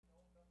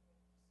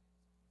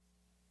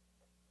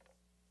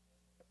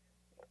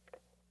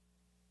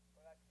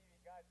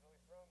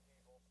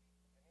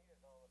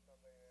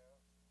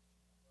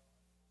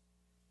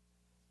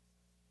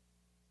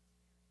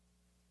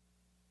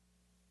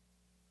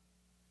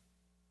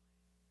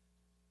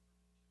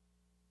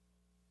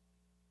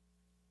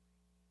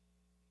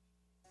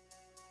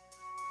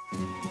I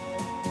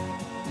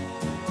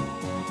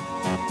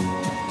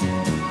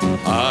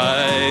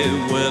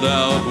went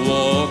out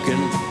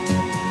walking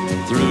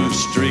through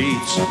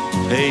streets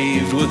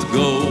paved with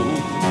gold,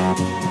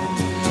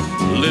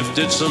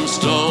 lifted some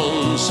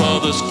stones, saw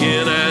the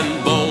skin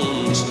and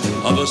bones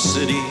of a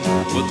city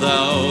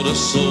without a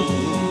soul.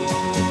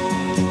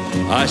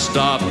 I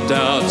stopped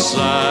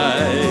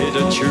outside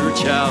a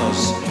church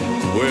house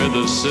where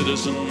the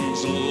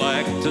citizens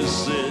like to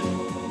sit.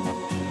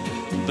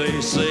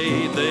 They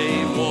say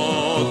they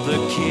want the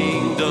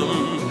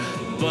kingdom,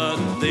 but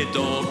they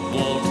don't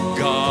want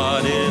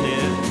God in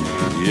it.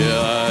 Yeah,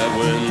 I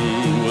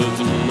went with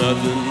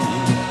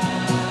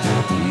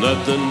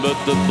nothing but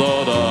the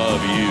thought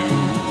of you.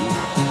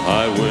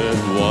 I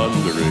went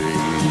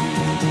wandering.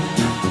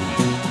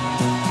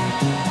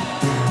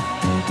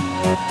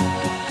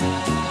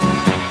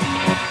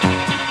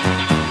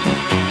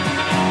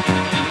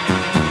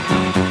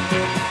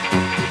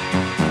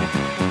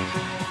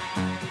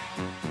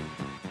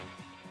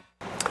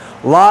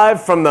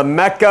 Live from the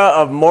Mecca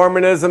of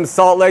Mormonism,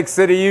 Salt Lake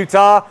City,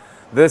 Utah.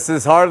 This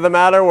is Heart of the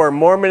Matter, where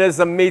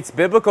Mormonism meets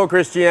biblical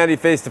Christianity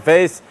face to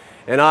face.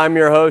 And I'm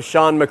your host,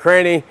 Sean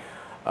McCraney.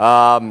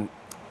 Heart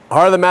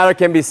of the Matter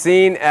can be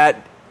seen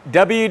at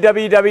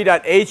www.hotm.tv,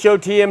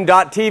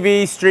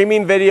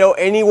 streaming video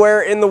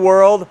anywhere in the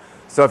world.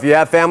 So if you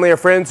have family or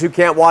friends who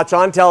can't watch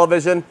on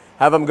television,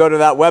 have them go to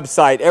that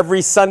website.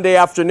 Every Sunday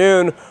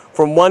afternoon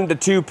from 1 to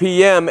 2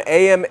 p.m.,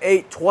 AM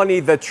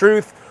 820 The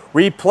Truth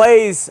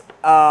replays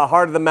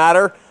Heart of the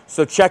Matter,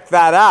 so check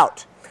that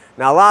out.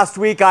 Now, last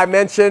week I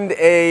mentioned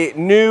a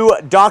new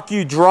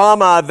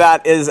docudrama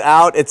that is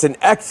out. It's an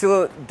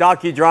excellent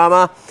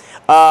docudrama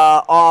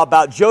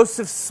about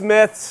Joseph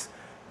Smith's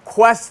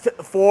quest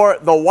for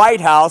the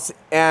White House,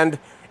 and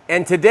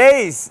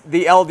today's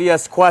the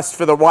LDS quest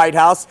for the White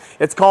House.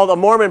 It's called A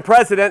Mormon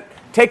President.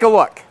 Take a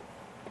look.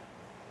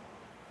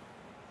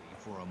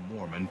 For a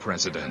Mormon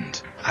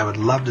president. I would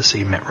love to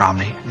see Mitt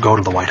Romney go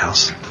to the White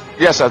House.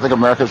 Yes, I think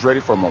America's ready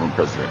for a Mormon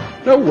president.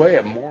 No way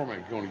a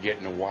Mormon's going to get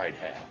in the White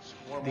House.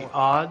 The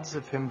odds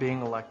of him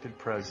being elected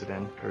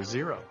president are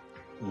zero.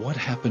 What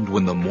happened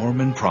when the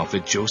Mormon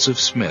prophet Joseph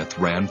Smith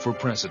ran for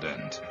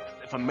president?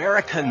 If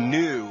America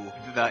knew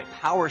the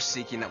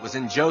power-seeking that was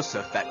in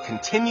Joseph that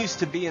continues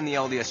to be in the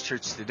LDS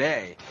Church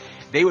today,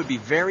 they would be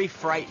very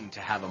frightened to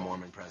have a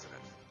Mormon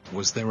president.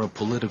 Was there a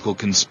political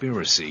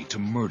conspiracy to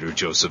murder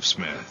Joseph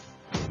Smith?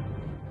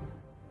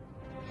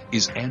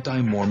 Is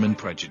anti-Mormon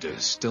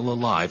prejudice still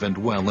alive and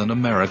well in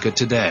America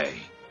today?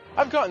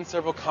 I've gotten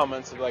several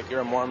comments of like, you're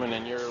a Mormon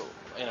and you're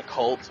in a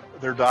cult.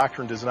 Their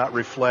doctrine does not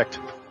reflect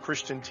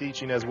Christian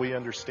teaching as we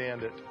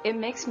understand it. It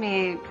makes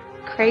me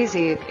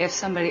crazy if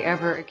somebody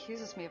ever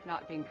accuses me of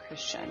not being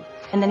Christian.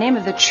 And the name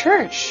of the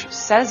church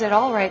says it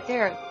all right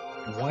there.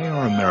 Why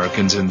are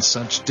Americans in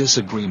such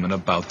disagreement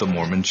about the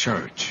Mormon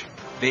Church?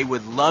 They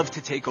would love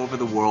to take over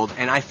the world,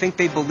 and I think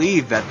they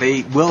believe that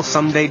they will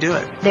someday do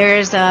it.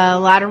 There's a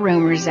lot of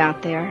rumors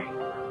out there,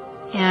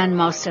 and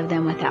most of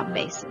them without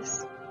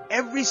basis.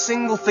 Every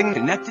single thing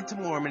connected to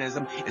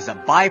Mormonism is a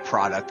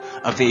byproduct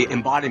of the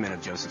embodiment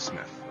of Joseph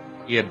Smith.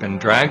 He had been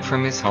dragged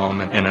from his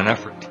home in an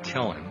effort to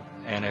kill him,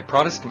 and a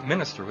Protestant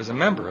minister was a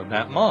member of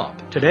that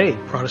mob. Today,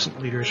 Protestant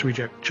leaders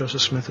reject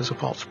Joseph Smith as a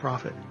false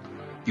prophet.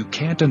 You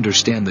can't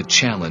understand the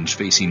challenge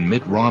facing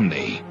Mitt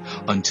Romney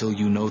until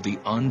you know the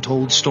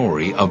untold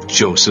story of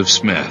Joseph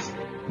Smith,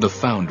 the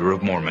founder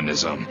of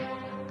Mormonism.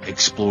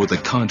 Explore the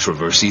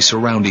controversy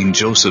surrounding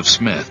Joseph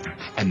Smith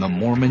and the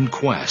Mormon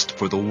quest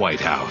for the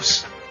White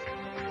House.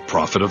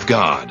 Prophet of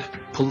God,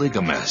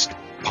 polygamist,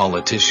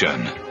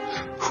 politician.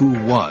 Who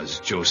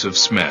was Joseph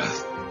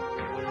Smith?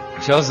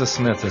 Joseph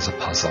Smith is a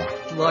puzzle.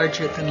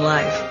 Larger than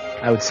life.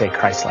 I would say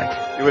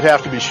Christ-like. It would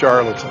have to be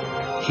charlatan.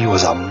 He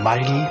was a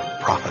mighty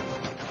prophet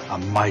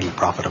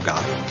of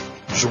God.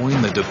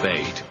 Join the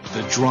debate,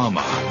 the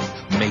drama.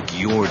 Make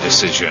your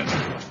decision.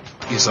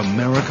 Is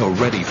America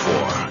ready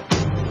for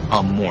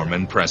a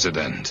Mormon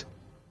president?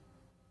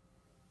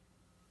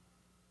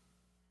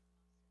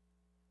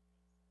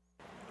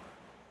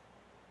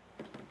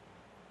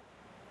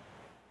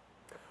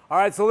 All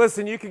right, so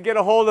listen, you can get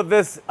a hold of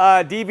this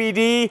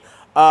DVD.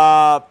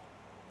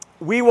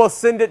 We will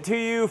send it to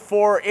you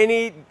for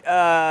any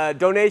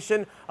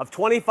donation of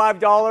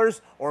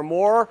 $25 or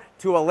more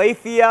to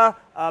Aletheia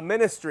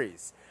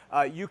Ministries.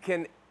 You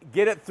can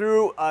get it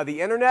through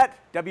the internet,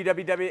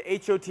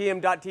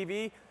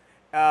 www.hotm.tv.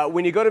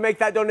 When you go to make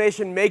that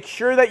donation, make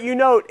sure that you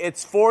note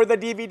it's for the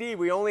DVD.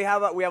 We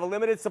have a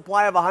limited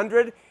supply of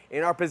 100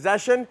 in our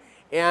possession,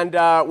 and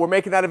we're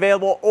making that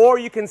available. Or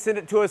you can send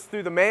it to us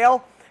through the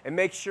mail. And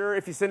make sure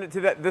if you send it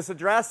to this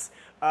address,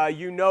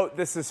 you note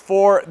this is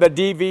for the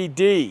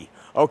DVD,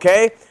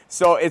 okay?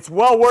 So it's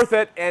well worth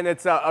it, and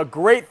it's a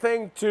great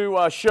thing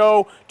to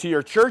show to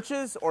your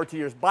churches or to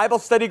your Bible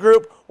study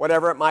group,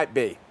 whatever it might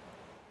be.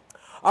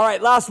 All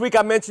right, last week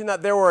I mentioned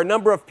that there were a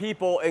number of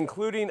people,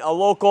 including a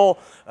local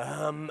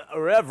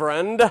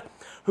reverend,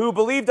 who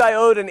believed I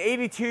owed an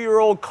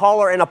 82-year-old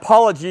caller an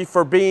apology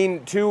for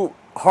being too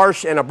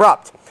harsh and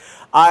abrupt.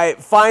 I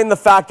find the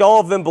fact all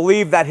of them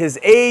believe that his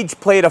age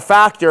played a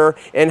factor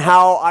in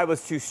how I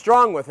was too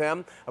strong with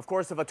him. Of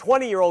course, if a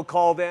 20-year-old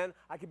called in,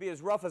 I could be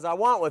as rough as I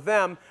want with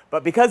them,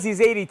 but because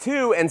he's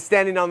 82 and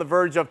standing on the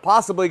verge of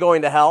possibly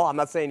going to hell, I'm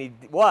not saying he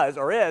was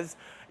or is,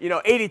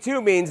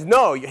 82 means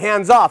no,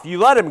 hands off, you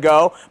let him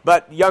go,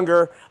 but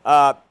younger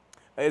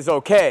is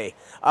okay.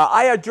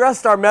 I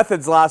addressed our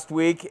methods last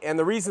week and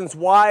the reasons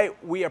why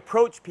we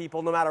approach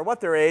people, no matter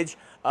what their age,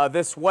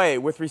 this way.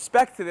 With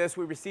respect to this,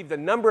 we received a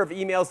number of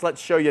emails.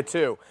 Let's show you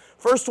two.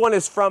 First one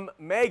is from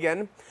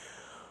Megan,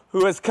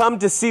 who has come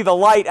to see the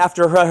light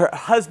after her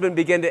husband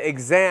began to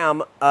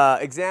examine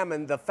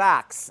the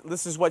facts.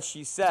 This is what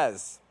she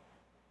says.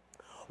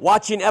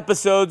 Watching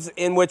episodes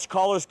in which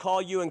callers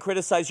call you and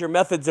criticize your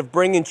methods of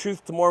bringing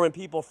truth to Mormon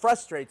people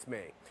frustrates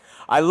me.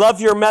 I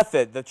love your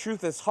method. The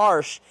truth is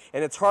harsh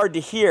and it's hard to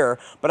hear,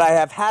 but I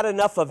have had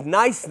enough of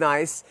nice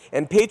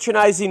and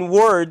patronizing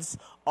words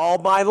all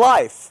my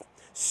life.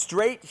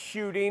 Straight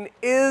shooting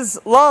is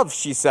love,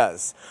 she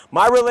says.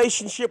 My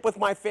relationship with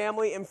my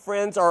family and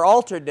friends are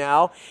altered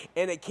now,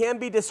 and it can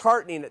be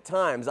disheartening at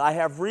times. I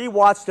have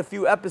rewatched a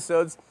few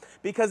episodes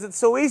because it's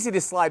so easy to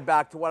slide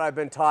back to what I've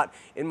been taught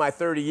in my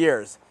 30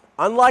 years.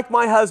 Unlike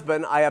my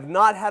husband, I have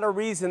not had a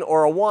reason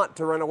or a want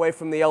to run away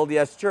from the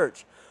LDS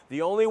Church.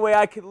 The only way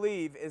I could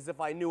leave is if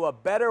I knew a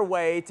better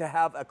way to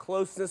have a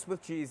closeness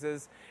with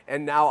Jesus,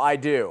 and now I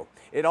do.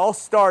 It all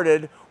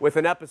started with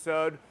an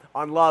episode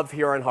on love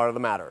here on Heart of the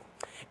Matter.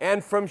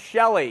 And from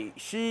Shelley,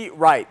 she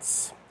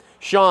writes,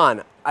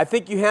 Sean, I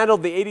think you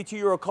handled the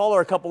 82-year-old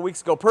caller a couple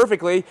weeks ago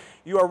perfectly.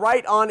 You are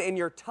right on in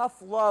your tough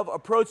love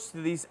approach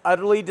to these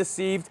utterly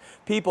deceived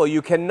people.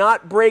 You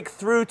cannot break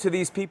through to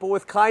these people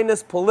with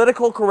kindness,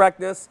 political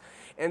correctness,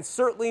 and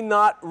certainly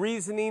not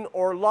reasoning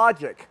or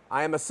logic.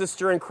 I am a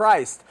sister in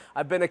Christ.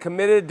 I've been a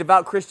committed,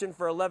 devout Christian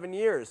for 11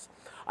 years.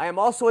 I am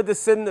also a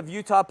descendant of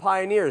Utah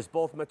pioneers.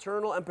 Both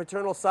maternal and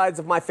paternal sides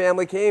of my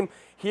family came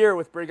here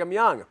with Brigham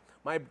Young.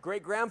 My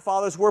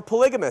great-grandfathers were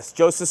polygamists.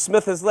 Joseph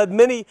Smith has led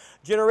many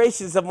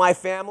generations of my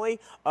family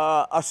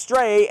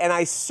astray, and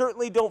I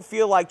certainly don't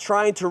feel like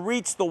trying to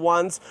reach the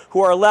ones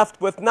who are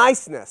left with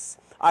niceness.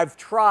 I've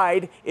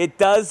tried. It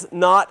does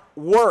not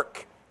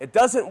work. It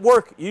doesn't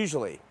work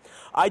usually.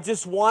 I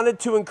just wanted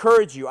to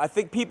encourage you. I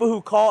think people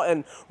who call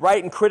and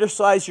write and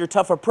criticize your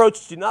tough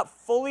approach do not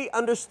fully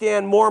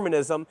understand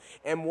Mormonism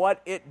and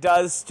what it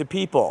does to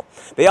people.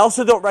 They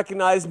also don't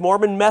recognize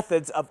Mormon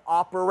methods of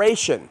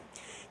operation.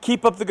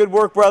 Keep up the good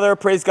work, brother.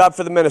 Praise God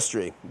for the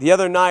ministry. The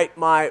other night,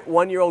 my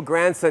 1-year-old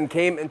grandson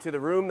came into the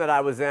room that I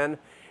was in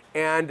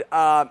and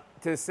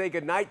to say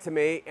goodnight to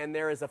me, and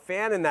there is a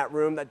fan in that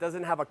room that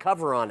doesn't have a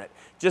cover on it,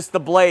 just the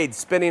blade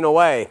spinning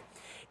away.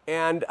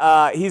 And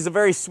he's a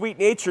very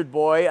sweet-natured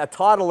boy, a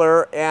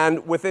toddler,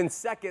 and within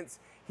seconds,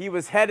 he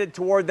was headed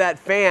toward that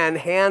fan,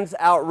 hands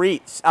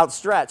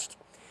outstretched.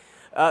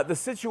 The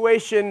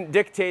situation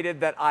dictated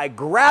that I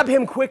grab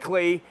him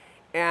quickly,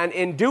 and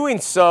in doing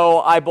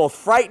so, I both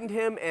frightened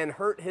him and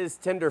hurt his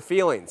tender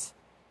feelings.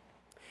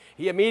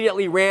 He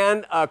immediately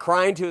ran,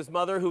 crying to his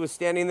mother, who was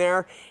standing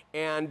there,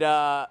 and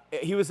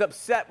he was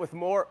upset with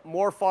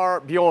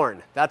Morfar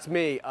Bjorn. That's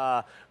me,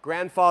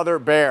 Grandfather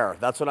Bear.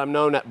 That's what I'm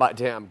known by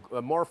to him,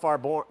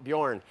 Morfar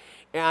Bjorn.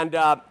 And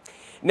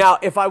now,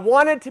 if I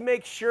wanted to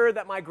make sure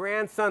that my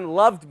grandson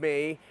loved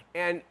me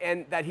and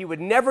that he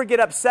would never get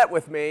upset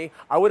with me,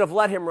 I would have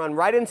let him run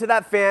right into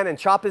that fan and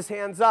chop his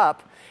hands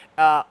up,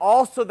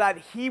 also that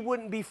he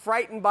wouldn't be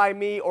frightened by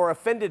me or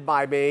offended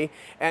by me,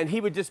 and he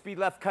would just be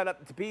left cut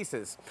up to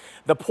pieces.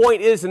 The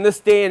point is, in this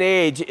day and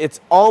age, it's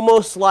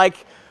almost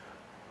like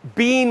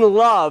being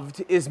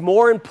loved is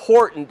more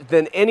important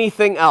than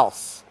anything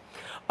else.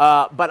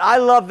 But I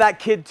love that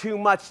kid too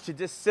much to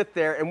just sit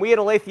there, and we at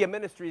Aletheia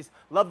Ministries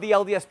love the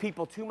LDS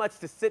people too much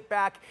to sit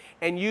back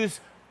and use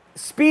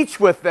speech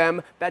with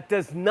them that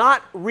does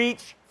not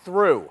reach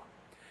through.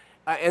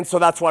 And so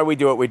that's why we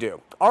do what we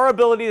do. Our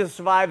ability to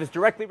survive is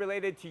directly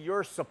related to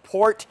your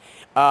support.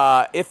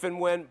 If and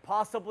when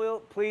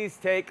possible, please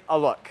take a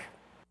look.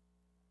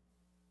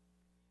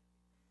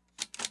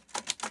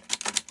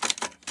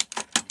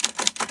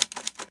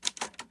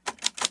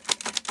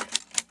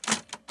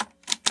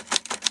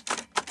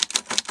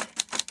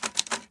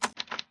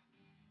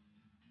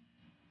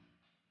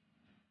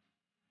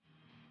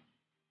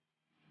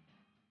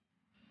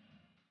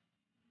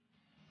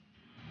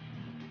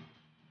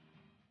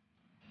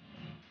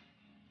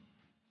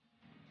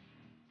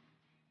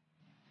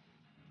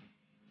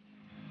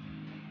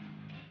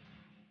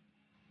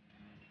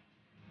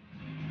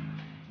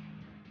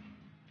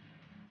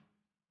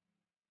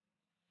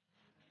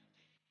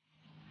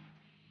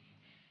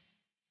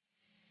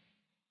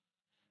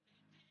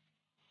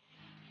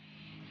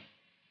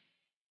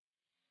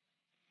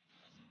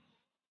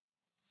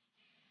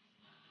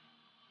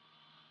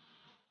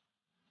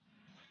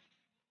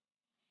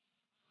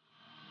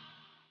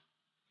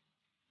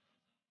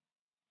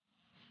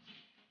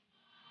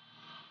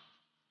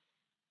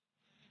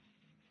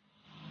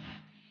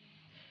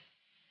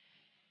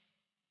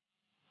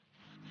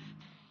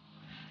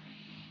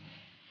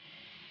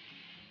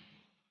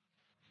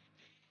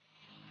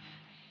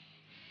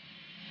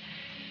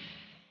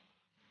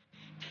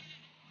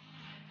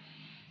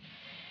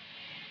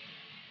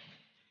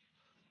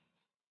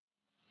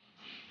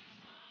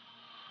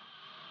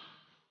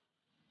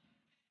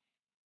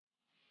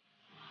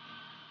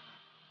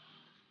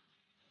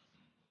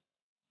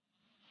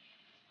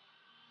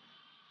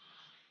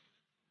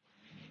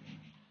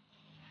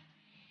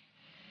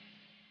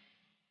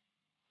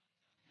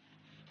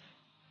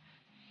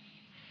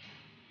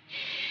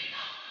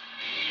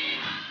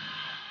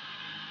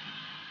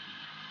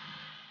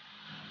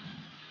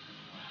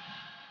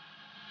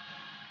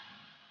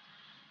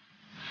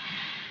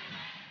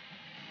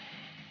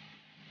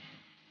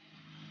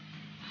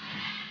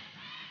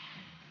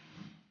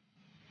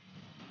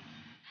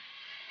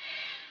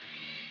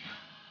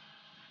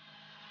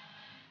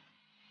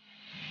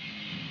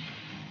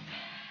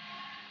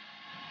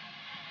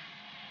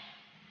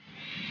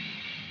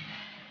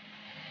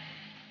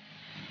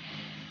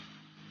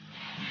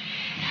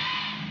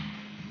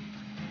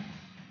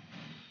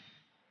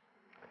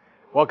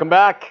 Welcome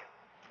back.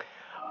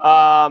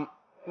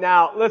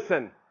 Now,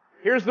 listen,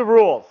 here's the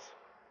rules.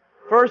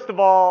 First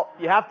of all,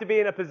 you have to be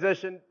in a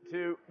position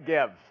to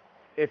give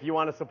if you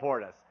want to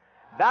support us.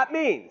 That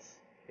means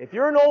if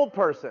you're an old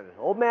person,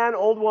 old man,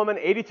 old woman,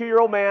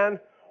 82-year-old man,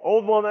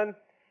 old woman,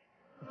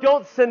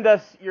 don't send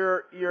us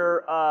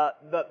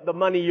the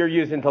money you're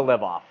using to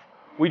live off.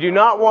 We do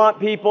not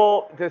want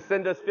people to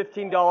send us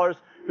 $15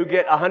 who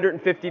get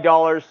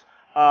 $150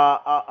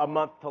 a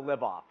month to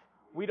live off.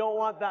 We don't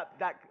want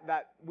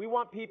that. We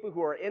want people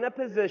who are in a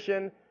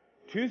position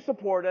to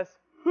support us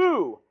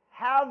who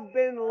have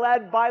been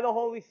led by the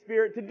Holy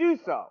Spirit to do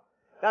so.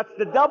 That's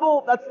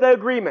the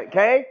agreement,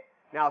 okay?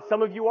 Now,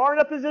 some of you are in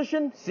a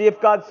position, see if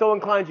God so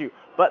inclines you.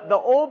 But the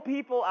old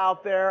people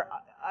out there,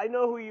 I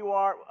know who you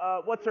are.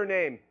 What's her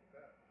name?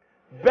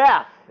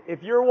 Beth.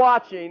 If you're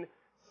watching,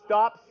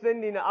 stop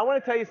sending. I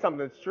want to tell you something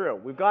that's true.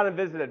 We've gone and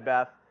visited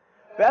Beth.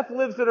 Beth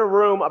lives in a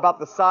room about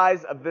the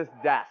size of this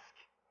desk.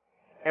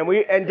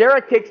 And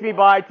Derek takes me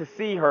by to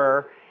see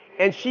her,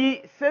 and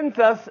she sends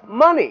us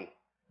money.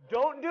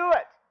 Don't do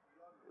it.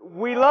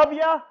 We love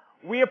you.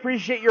 We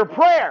appreciate your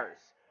prayers.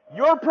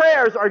 Your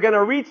prayers are going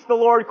to reach the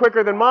Lord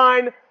quicker than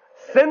mine.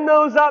 Send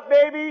those up,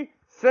 baby.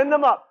 Send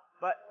them up.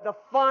 But the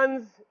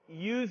funds,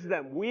 use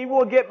them. We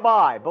will get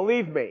by,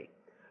 believe me.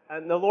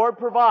 And the Lord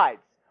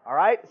provides. All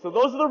right? So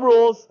those are the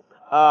rules.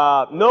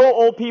 No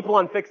old people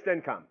on fixed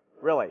income,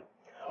 really.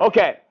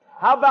 Okay.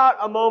 How about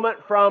a moment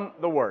from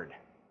the Word?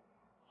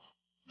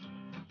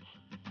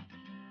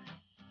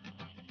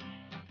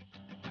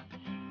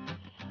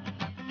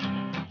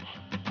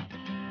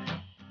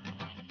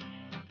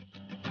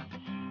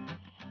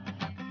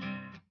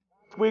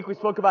 Week we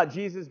spoke about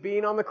Jesus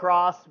being on the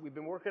cross. We've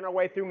been working our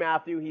way through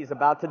Matthew. He's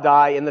about to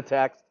die in the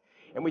text.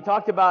 And we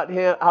talked about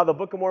how the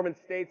Book of Mormon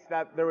states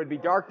that there would be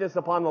darkness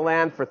upon the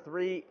land for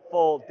 3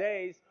 full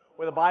days,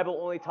 where the Bible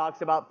only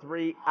talks about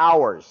 3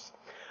 hours.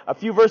 A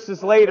few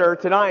verses later,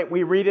 tonight,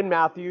 we read in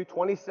Matthew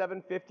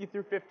 27:50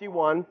 through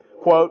 51,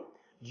 quote,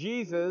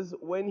 Jesus,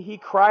 when he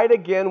cried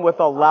again with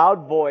a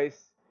loud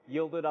voice,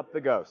 yielded up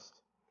the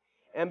ghost.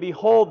 And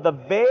behold, the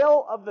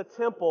veil of the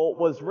temple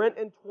was rent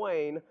in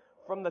twain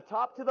from the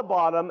top to the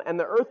bottom, and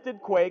the earth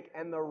did quake,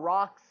 and the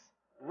rocks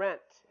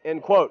rent,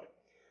 end quote.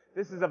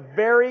 This is a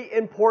very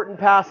important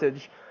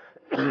passage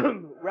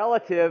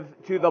relative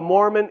to the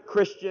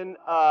Mormon-Christian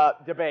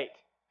debate.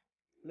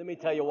 Let me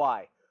tell you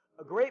why.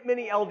 A great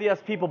many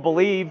LDS people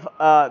believe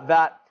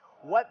that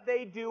what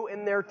they do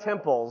in their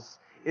temples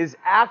is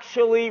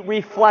actually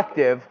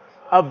reflective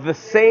of the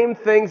same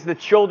things the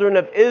children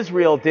of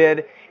Israel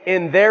did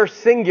in their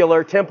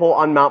singular temple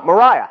on Mount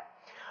Moriah.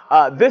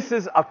 This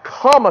is a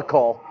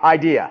comical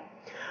idea.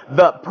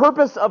 The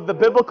purpose of the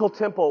biblical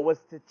temple was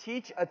to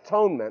teach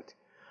atonement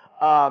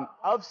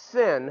of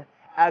sin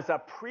as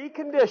a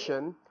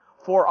precondition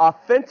for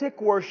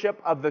authentic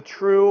worship of the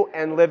true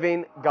and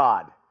living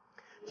God.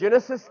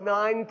 Genesis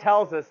 9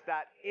 tells us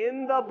that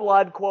in the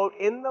blood, quote,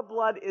 in the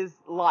blood is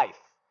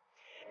life.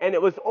 And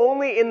it was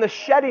only in the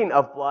shedding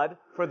of blood,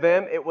 for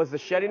them it was the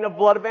shedding of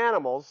blood of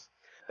animals,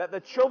 that the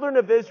children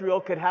of Israel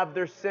could have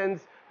their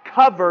sins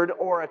covered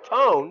or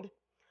atoned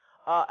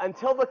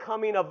until the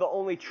coming of the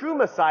only true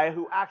Messiah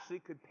who actually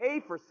could pay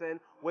for sin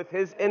with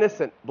his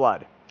innocent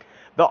blood.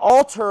 The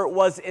altar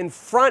was in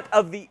front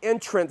of the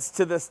entrance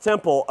to this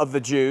temple of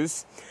the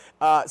Jews,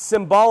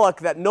 symbolic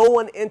that no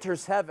one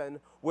enters heaven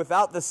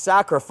without the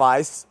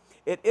sacrifice.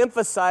 It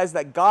emphasized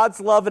that God's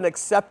love and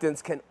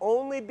acceptance can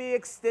only be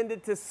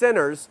extended to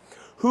sinners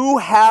who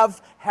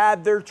have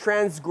had their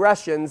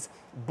transgressions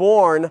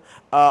borne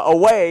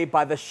away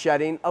by the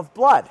shedding of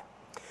blood.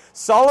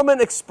 Solomon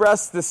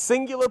expressed the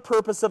singular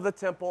purpose of the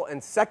temple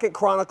in 2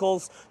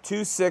 Chronicles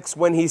 2:6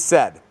 when he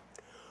said,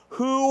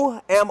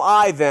 Who am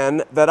I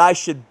then that I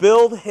should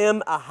build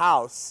him a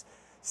house,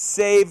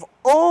 save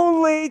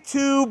only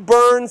to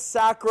burn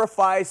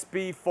sacrifice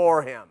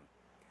before him?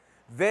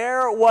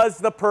 There was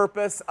the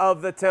purpose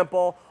of the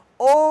temple,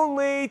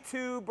 only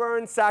to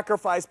burn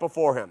sacrifice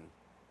before him.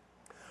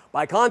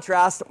 By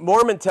contrast,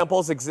 Mormon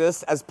temples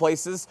exist as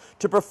places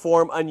to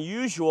perform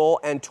unusual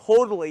and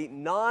totally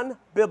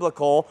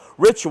non-biblical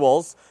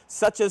rituals,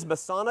 such as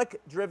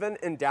Masonic-driven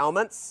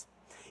endowments,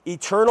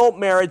 eternal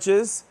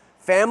marriages,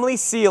 family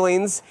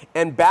sealings,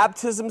 and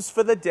baptisms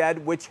for the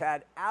dead, which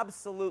had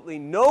absolutely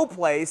no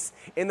place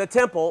in the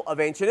temple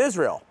of ancient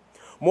Israel.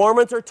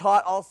 Mormons are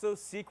taught also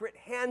secret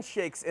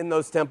handshakes in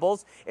those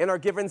temples and are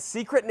given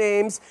secret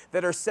names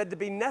that are said to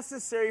be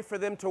necessary for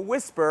them to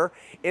whisper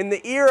in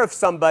the ear of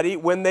somebody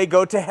when they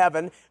go to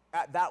heaven.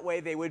 That way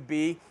they would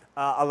be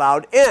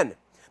allowed in.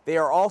 They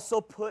are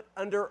also put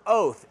under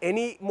oath.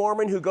 Any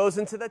Mormon who goes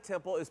into the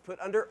temple is put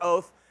under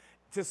oath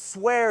to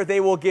swear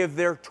they will give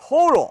their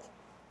total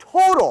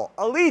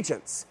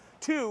allegiance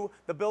to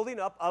the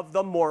building up of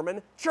the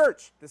Mormon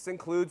church. This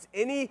includes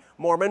any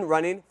Mormon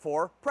running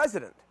for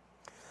president.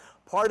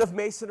 Part of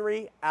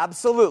Masonry?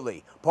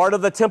 Absolutely. Part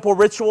of the temple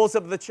rituals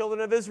of the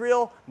children of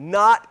Israel?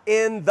 Not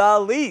in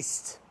the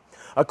least.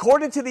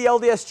 According to the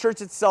LDS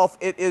Church itself,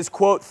 it is,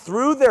 quote,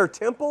 through their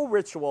temple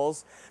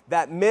rituals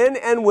that men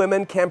and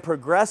women can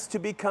progress to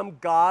become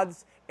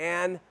gods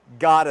and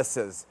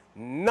goddesses,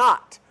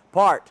 not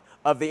part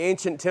of the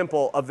ancient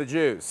temple of the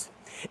Jews.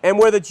 And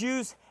where the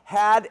Jews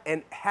had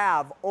and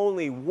have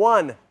only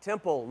one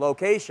temple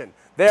location,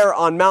 there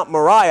on Mount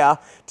Moriah,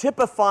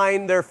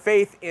 typifying their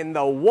faith in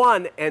the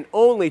one and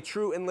only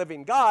true and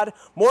living God,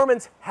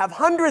 Mormons have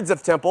hundreds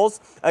of temples,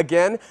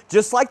 again,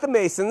 just like the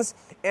Masons,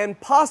 and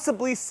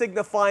possibly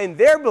signifying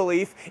their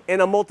belief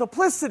in a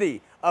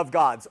multiplicity of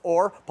gods,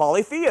 or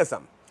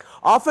polytheism.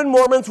 Often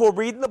Mormons will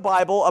read in the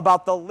Bible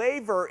about the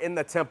laver in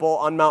the temple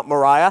on Mount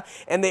Moriah,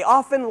 and they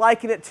often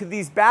liken it to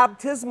these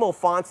baptismal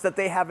fonts that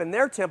they have in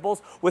their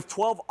temples with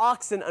 12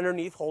 oxen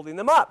underneath holding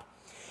them up.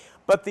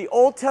 But the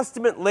Old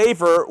Testament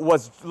laver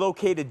was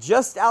located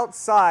just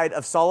outside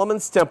of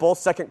Solomon's temple,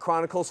 2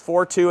 Chronicles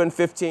 4:2 and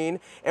 15,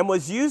 and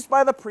was used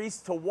by the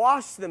priests to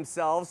wash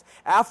themselves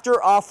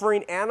after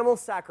offering animal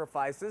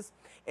sacrifices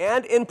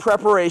and in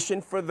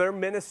preparation for their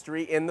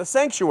ministry in the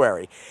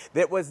sanctuary.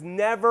 That was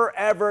never,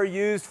 ever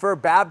used for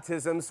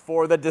baptisms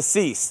for the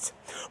deceased.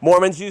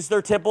 Mormons use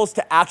their temples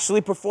to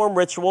actually perform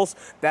rituals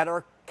that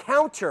are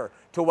counter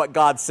to what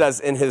God says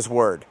in His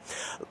Word.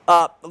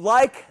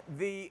 Like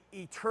the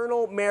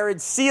eternal marriage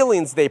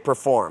sealings they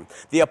perform.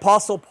 The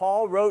Apostle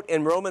Paul wrote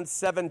in Romans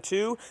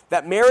 7:2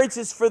 that marriage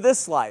is for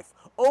this life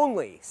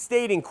only,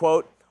 stating,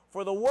 quote,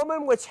 for the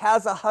woman which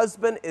has a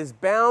husband is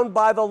bound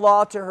by the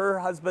law to her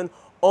husband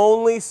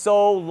only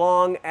so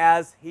long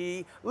as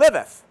he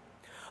liveth.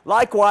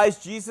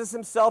 Likewise, Jesus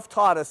Himself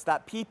taught us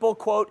that people,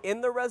 quote,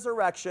 in the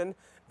resurrection,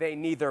 they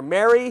neither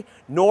marry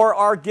nor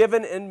are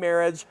given in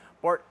marriage,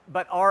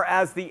 but are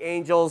as the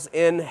angels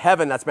in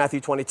heaven. That's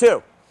Matthew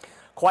 22.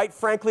 Quite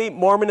frankly,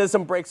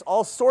 Mormonism breaks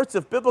all sorts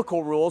of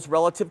biblical rules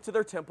relative to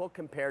their temple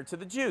compared to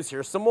the Jews.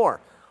 Here's some more.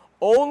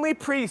 Only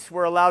priests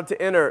were allowed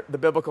to enter the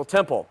biblical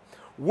temple.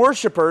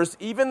 Worshippers,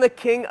 even the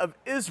king of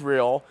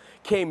Israel,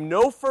 came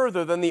no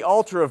further than the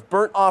altar of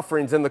burnt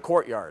offerings in the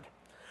courtyard.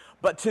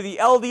 But to the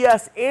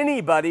LDS,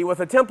 anybody with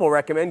a temple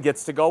recommend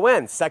gets to go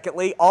in.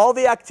 Secondly, all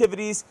the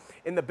activities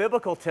in the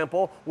biblical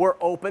temple were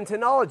open to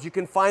knowledge. You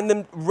can find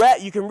them,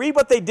 you can read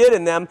what they did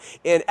in them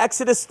in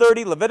Exodus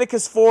 30,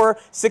 Leviticus 4,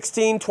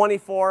 16,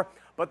 24.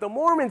 But the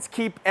Mormons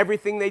keep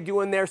everything they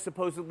do in there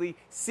supposedly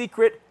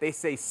secret. They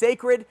say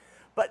sacred.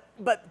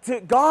 But to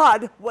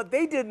God, what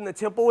they did in the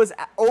temple was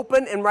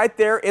open and right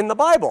there in the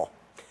Bible.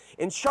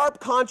 In sharp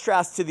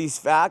contrast to these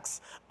facts,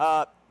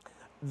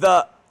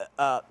 the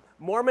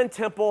Mormon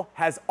temple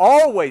has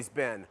always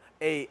been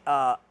a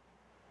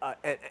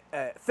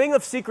thing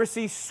of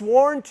secrecy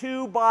sworn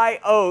to by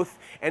oath,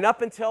 and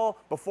up until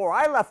before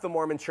I left the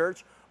Mormon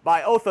church,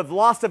 by oath of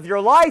loss of your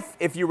life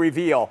if you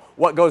reveal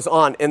what goes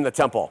on in the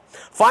temple.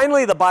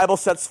 Finally, the Bible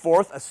sets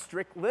forth a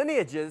strict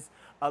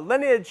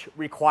lineage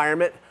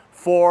requirement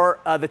for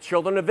the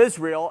children of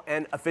Israel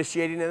and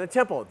officiating in the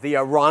temple, the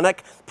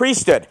Aaronic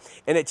priesthood.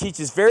 And it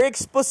teaches very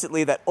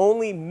explicitly that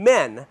only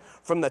men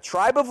from the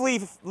tribe of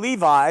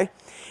Levi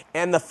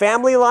and the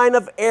family line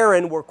of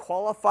Aaron were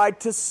qualified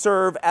to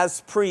serve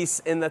as priests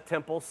in the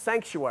temple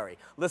sanctuary.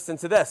 Listen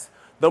to this.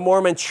 The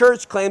Mormon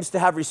Church claims to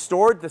have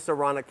restored this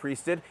Aaronic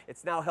priesthood.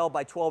 It's now held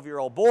by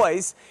 12-year-old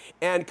boys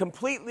and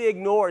completely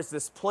ignores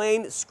this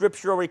plain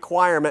scriptural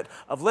requirement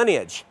of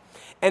lineage.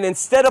 And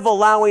instead of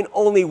allowing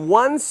only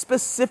one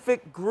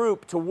specific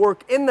group to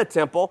work in the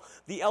temple,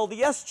 the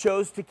LDS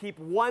chose to keep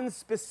one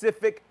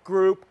specific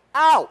group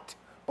out,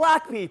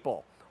 black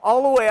people,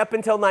 all the way up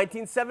until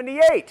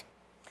 1978.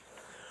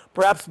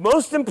 Perhaps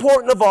most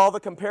important of all, the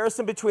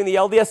comparison between the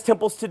LDS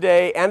temples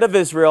today and of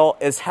Israel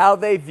is how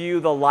they view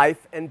the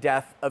life and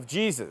death of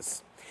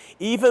Jesus.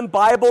 Even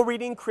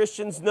Bible-reading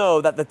Christians know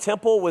that the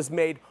temple was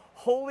made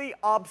wholly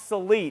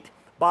obsolete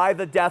by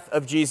the death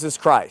of Jesus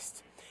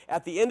Christ.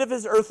 At the end of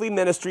His earthly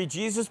ministry,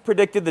 Jesus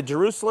predicted the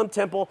Jerusalem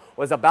temple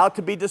was about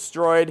to be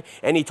destroyed,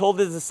 and He told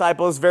His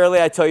disciples, verily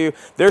I tell you,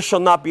 there shall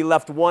not be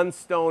left one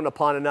stone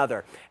upon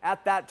another.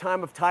 At that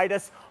time of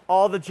Titus,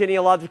 all the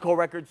genealogical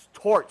records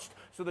torched,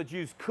 so the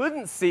Jews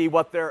couldn't see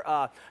what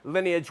their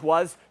lineage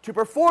was to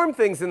perform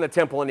things in the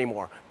temple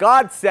anymore.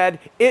 God said,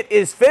 it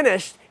is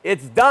finished,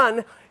 it's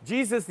done.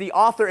 Jesus, the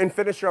author and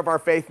finisher of our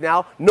faith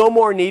now, no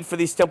more need for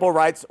these temple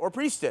rites or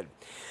priesthood.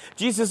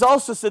 Jesus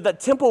also said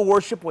that temple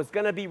worship was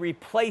going to be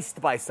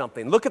replaced by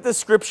something. Look at this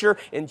scripture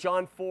in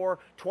John 4,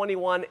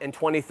 21 and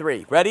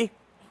 23. Ready?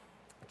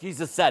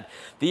 Jesus said,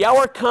 the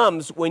hour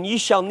comes when ye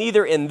shall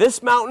neither in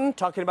this mountain,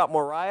 talking about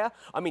Moriah,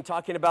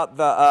 talking about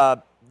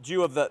the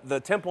Jew of the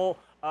temple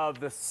of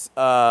this,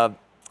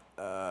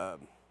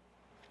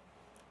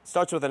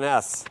 starts with an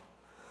S.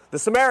 The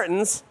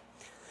Samaritans,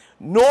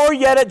 nor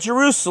yet at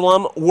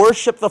Jerusalem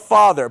worship the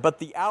Father, but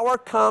the hour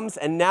comes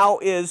and now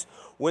is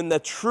when the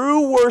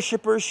true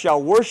worshipers shall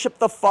worship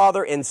the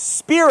Father in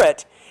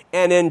spirit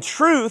and in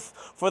truth,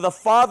 for the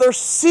Father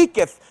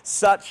seeketh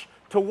such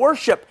to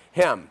worship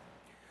Him.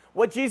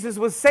 what Jesus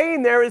was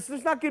saying there is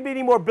there's not going to be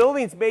any more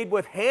buildings made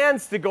with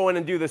hands to go in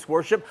and do this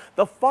worship.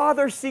 The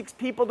Father seeks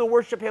people to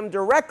worship him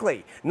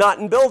directly, not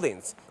in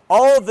buildings.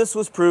 All of this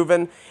was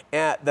proven,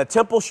 and the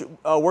temple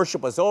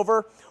worship was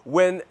over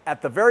when,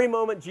 at the very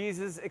moment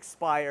Jesus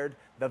expired,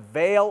 the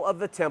veil of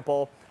the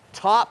temple,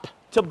 top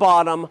to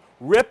bottom,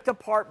 ripped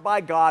apart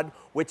by God,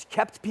 which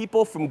kept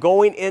people from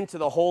going into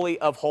the Holy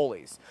of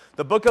Holies.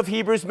 The book of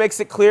Hebrews makes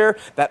it clear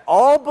that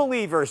all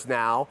believers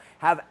now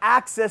have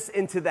access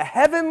into the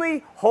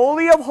heavenly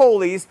Holy of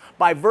Holies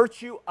by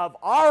virtue of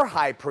our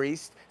high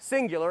priest,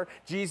 singular,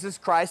 Jesus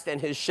Christ and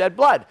his shed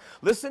blood.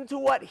 Listen to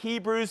what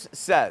Hebrews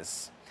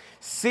says.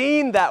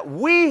 Seeing that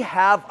we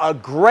have a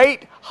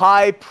great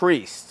high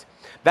priest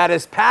that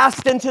is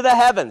passed into the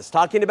heavens,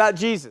 talking about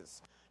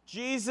Jesus,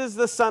 Jesus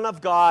the Son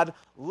of God,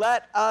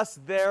 let us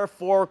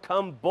therefore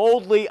come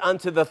boldly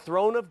unto the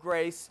throne of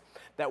grace,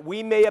 that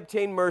we may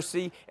obtain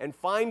mercy and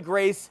find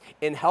grace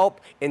in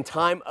help in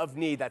time of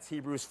need. That's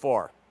Hebrews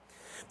 4.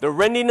 The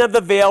rending of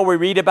the veil we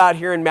read about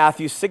here in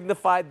Matthew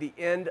signified the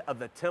end of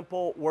the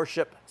temple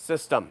worship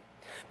system.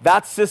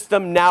 That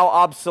system now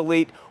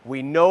obsolete.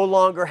 We no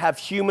longer have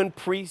human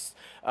priests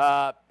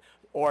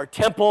or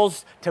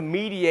temples to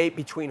mediate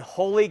between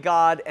holy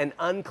God and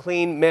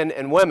unclean men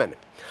and women.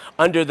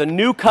 Under the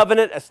new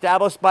covenant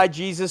established by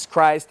Jesus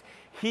Christ,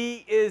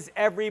 he is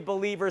every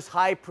believer's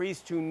high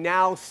priest who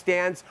now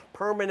stands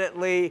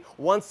permanently,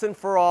 once and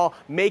for all,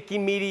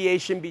 making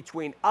mediation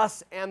between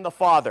us and the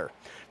Father.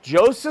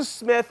 Joseph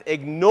Smith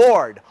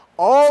ignored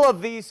all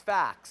of these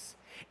facts,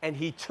 and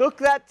he took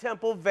that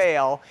temple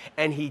veil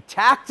and he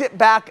tacked it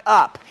back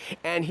up,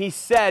 and he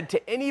said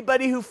to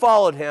anybody who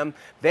followed him,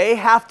 they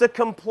have to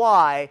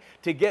comply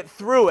to get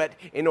through it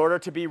in order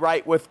to be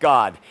right with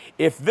God.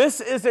 If this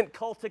isn't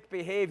cultic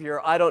behavior,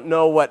 I don't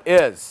know what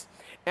is.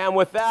 And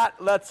with that,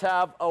 let's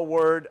have a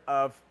word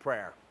of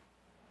prayer.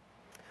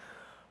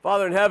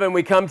 Father in heaven,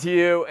 we come to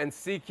you and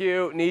seek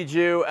you, need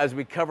you, as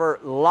we cover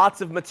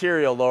lots of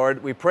material,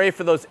 Lord. We pray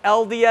for those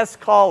LDS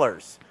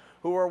callers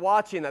who are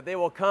watching, that they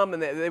will come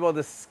and they will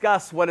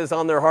discuss what is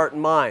on their heart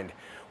and mind.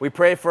 We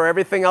pray for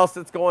everything else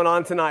that's going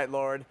on tonight,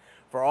 Lord,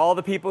 for all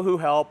the people who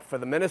help, for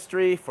the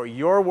ministry, for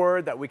your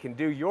word, that we can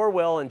do your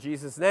will in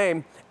Jesus'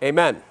 name.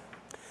 Amen.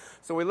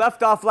 So we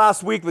left off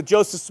last week with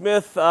Joseph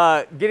Smith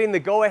getting the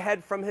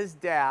go-ahead from his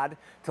dad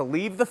to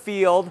leave the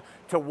field,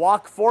 to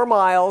walk 4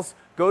 miles,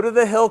 go to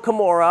the hill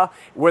Cumorah,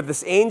 where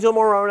this angel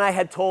Moroni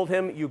had told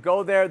him, you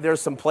go there,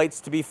 there's some plates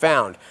to be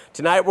found.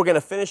 Tonight we're going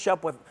to finish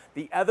up with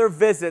the other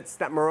visits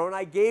that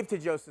Moroni gave to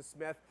Joseph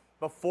Smith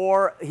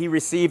before he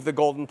received the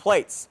golden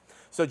plates.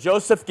 So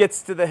Joseph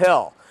gets to the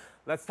hill.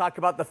 Let's talk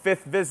about the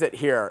 5th visit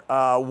here.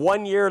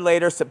 1 year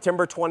later,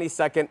 September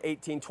 22nd,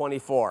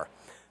 1824.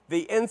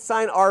 The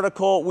Ensign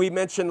article we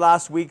mentioned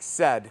last week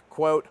said,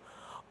 quote,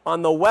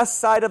 on the west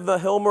side of the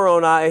hill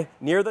Moroni,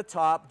 near the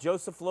top,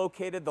 Joseph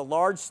located the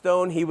large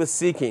stone he was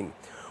seeking.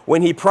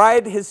 When he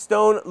pried his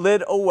stone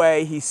lid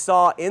away, he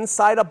saw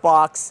inside a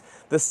box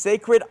the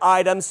sacred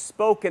items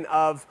spoken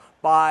of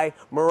by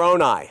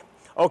Moroni.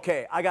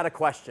 Okay, I got a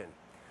question.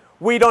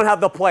 We don't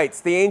have the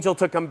plates. The angel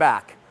took them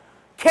back.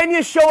 Can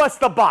you show us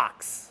the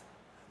box?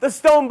 The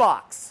stone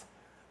box.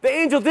 The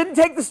angel didn't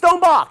take the stone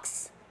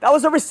box. That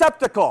was a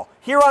receptacle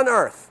here on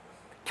earth.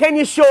 Can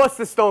you show us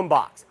the stone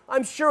box?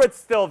 I'm sure it's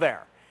still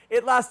there.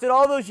 It lasted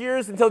all those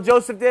years until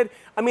Joseph did.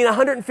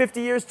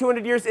 150 years,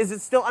 200 years. Is it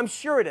still? I'm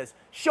sure it is.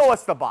 Show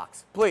us the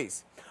box,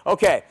 please.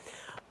 Okay.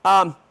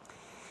 The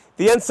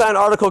Ensign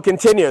article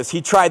continues. He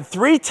tried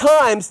 3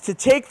 times to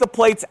take the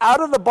plates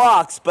out of the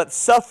box, but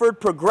suffered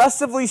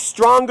progressively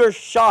stronger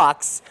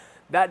shocks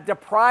that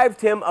deprived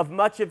him of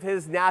much of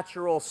his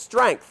natural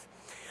strength,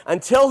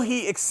 until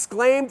he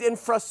exclaimed in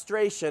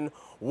frustration,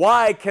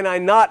 why can I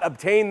not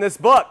obtain this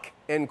book?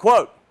 End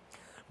quote.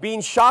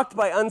 Being shocked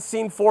by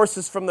unseen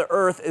forces from the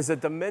earth is a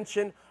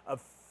dimension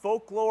of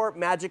folklore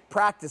magic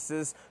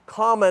practices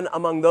common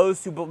among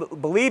those who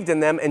believed in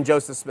them in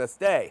Joseph Smith's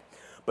day.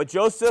 But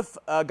Joseph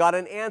got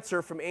an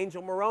answer from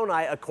Angel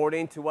Moroni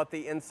according to what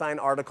the Ensign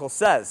article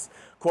says.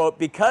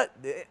 Quote,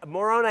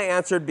 Moroni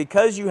answered,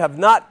 because you have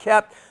not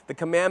kept the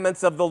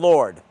commandments of the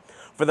Lord.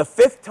 For the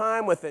 5th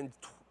time within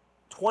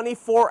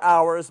 24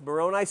 hours,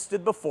 Moroni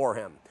stood before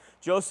him.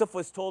 Joseph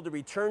was told to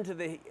return to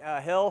the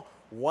hill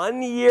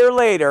 1 year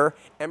later,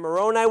 and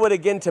Moroni would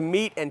again to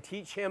meet and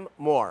teach him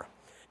more.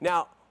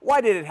 Now,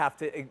 why did it have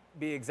to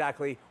be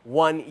exactly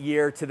 1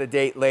 year to the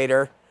date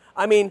later?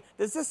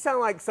 Does this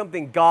sound like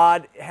something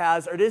God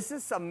has, or is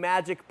this a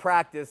magic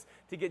practice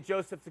to get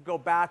Joseph to go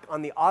back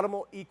on the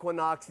autumnal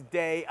equinox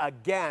day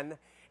again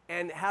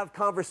and have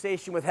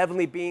conversation with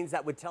heavenly beings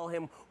that would tell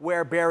him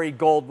where buried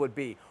gold would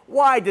be?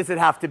 Why does it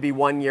have to be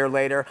 1 year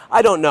later?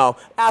 I don't know.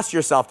 Ask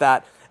yourself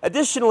that.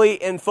 Additionally,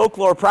 in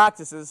folklore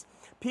practices,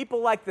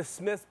 people like the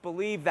Smiths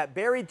believed that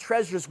buried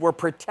treasures were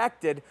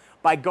protected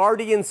by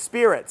guardian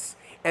spirits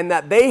and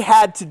that they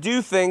had to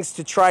do things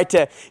to try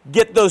to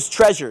get those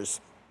treasures.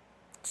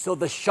 So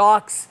the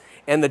shocks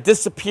and the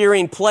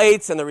disappearing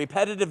plates and the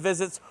repetitive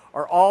visits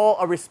are all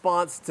a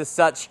response to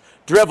such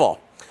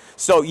drivel.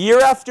 So year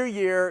after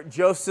year,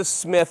 Joseph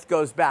Smith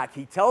goes back.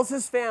 He tells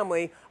his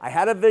family, I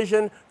had a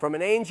vision from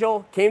an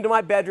angel, came to my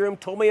bedroom,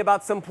 told me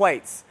about some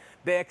plates.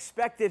 They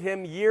expected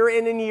him year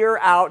in and year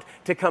out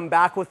to come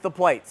back with the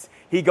plates.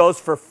 He goes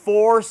for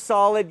 4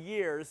 solid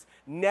years,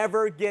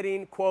 never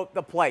getting, quote,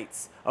 the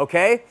plates,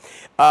 okay?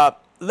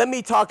 Let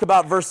me talk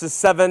about verses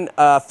 7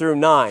 through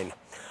 9.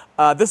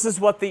 This is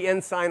what the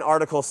Ensign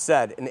article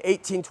said. In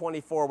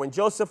 1824, when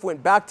Joseph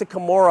went back to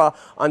Cumorah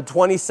on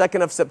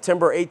 22nd of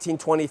September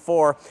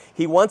 1824,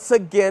 he once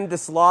again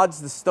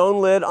dislodged the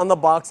stone lid on the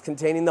box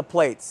containing the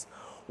plates.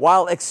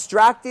 While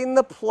extracting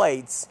the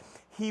plates,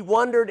 he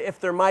wondered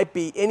if there might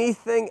be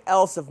anything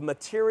else of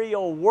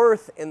material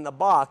worth in the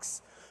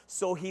box,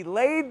 so he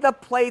laid the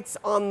plates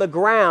on the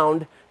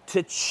ground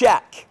to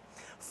check.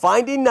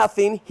 Finding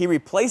nothing, he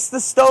replaced the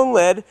stone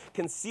lid,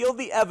 concealed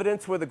the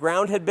evidence where the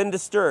ground had been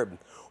disturbed.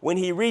 When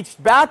he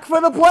reached back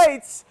for the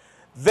plates,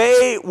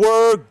 they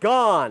were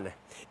gone.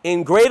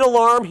 In great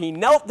alarm, he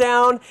knelt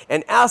down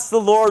and asked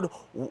the Lord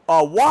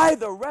why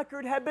the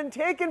record had been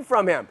taken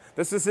from him.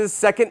 This is his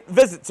second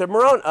visit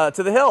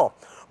to the hill.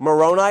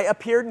 Moroni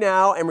appeared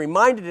now and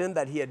reminded him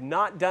that he had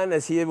not done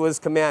as he was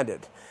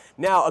commanded.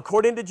 Now,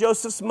 according to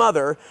Joseph's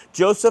mother,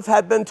 Joseph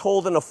had been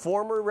told in a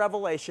former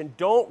revelation,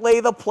 don't lay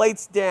the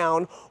plates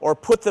down or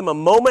put them a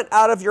moment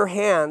out of your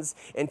hands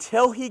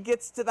until he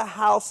gets to the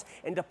house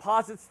and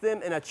deposits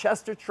them in a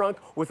chest or trunk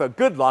with a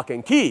good lock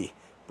and key.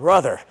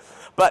 Brother.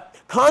 But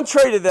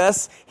contrary to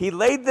this, he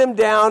laid them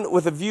down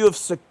with a view of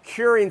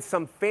securing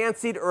some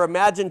fancied or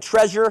imagined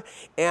treasure,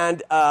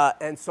 and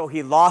so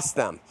he lost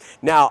them.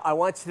 Now, I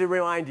want you to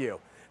remind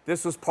you,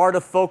 this was part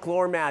of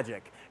folklore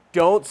magic.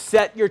 Don't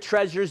set your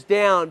treasures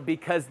down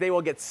because they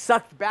will get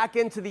sucked back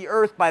into the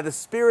earth by the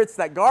spirits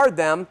that guard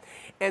them.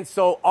 And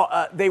so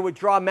they would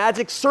draw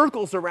magic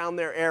circles around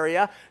their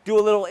area, do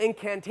a little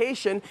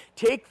incantation,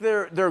 take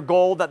their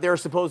gold that they're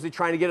supposedly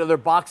trying to get, or their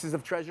boxes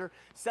of treasure,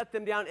 set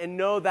them down, and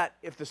know that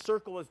if the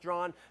circle was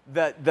drawn,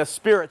 the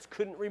spirits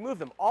couldn't remove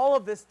them. All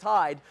of this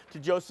tied to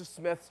Joseph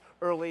Smith's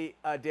early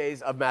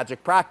days of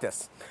magic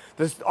practice.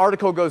 This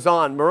article goes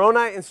on.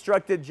 Moroni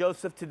instructed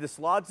Joseph to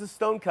dislodge the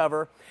stone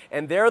cover,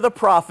 and there the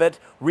prophet,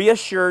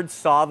 reassured,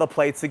 saw the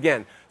plates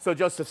again. So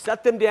Joseph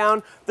set them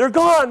down. They're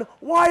gone.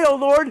 Why, O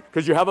Lord?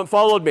 Because you haven't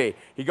followed me.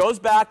 He goes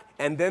back,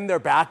 and then they're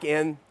back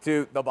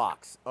into the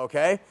box,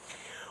 okay?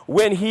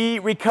 When he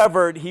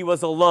recovered, he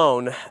was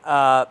alone.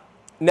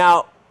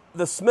 Now,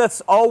 the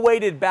Smiths all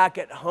waited back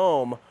at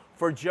home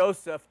for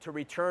Joseph to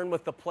return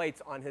with the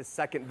plates on his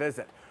second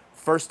visit.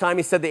 First time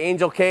he said the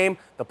angel came,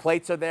 the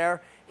plates are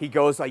there. He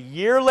goes a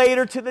year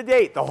later to the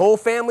date. The whole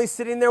family's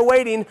sitting there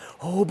waiting.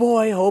 Oh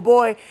boy, oh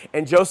boy.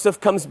 And Joseph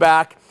comes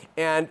back,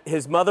 and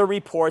his mother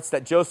reports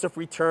that Joseph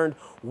returned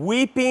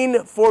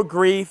weeping for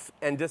grief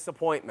and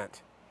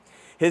disappointment.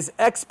 His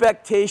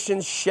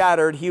expectations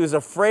shattered. He was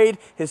afraid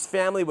his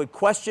family would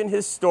question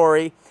his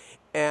story,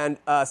 and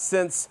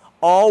since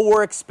all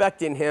were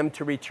expecting him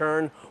to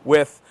return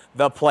with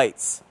the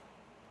plates.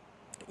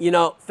 You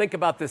know, think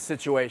about this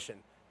situation.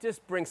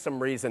 Just bring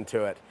some reason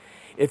to it.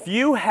 If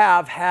you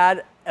have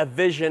had a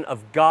vision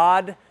of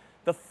God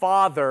the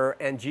Father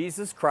and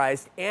Jesus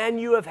Christ, and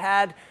you have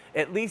had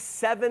at least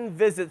 7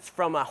 visits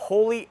from a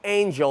holy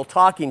angel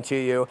talking to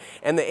you,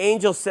 and the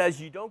angel says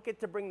you don't get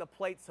to bring the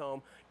plates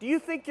home, do you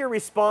think your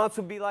response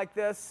would be like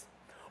this?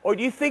 Or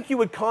do you think you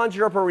would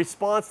conjure up a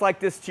response like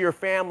this to your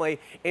family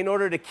in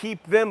order to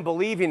keep them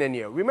believing in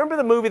you? Remember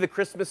the movie The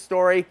Christmas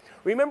Story?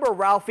 Remember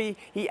Ralphie?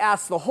 He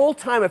asks the whole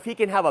time if he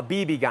can have a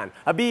BB gun.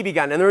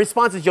 And the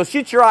response is, you'll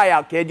shoot your eye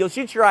out, kid. You'll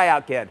shoot your eye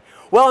out, kid.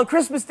 Well, on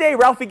Christmas Day,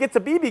 Ralphie gets a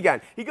BB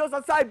gun. He goes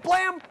outside,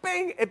 blam,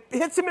 bang, it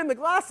hits him in the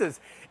glasses.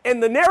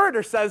 And the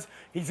narrator says,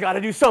 he's got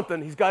to do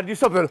something. He's got to do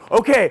something.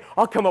 Okay,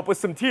 I'll come up with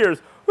some tears.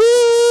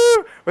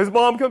 His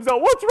mom comes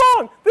out, what's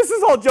wrong? This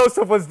is all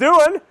Joseph was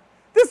doing.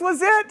 This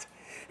was it.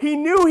 He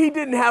knew he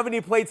didn't have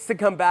any plates to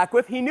come back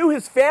with. He knew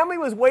his family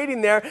was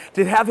waiting there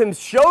to have him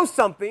show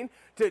something,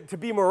 to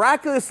be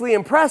miraculously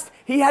impressed.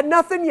 He had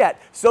nothing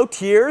yet. So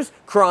tears,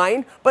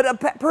 crying. But a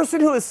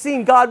person who has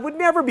seen God would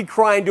never be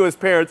crying to his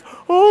parents,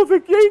 oh, the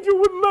angel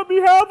wouldn't let me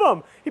have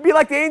them. He'd be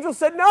like the angel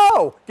said,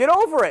 no, get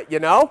over it, you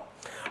know?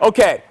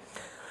 Okay.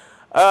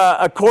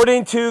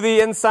 According to the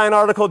Ensign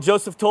article,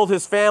 Joseph told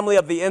his family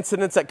of the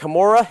incidents at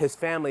Cumorah. His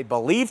family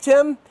believed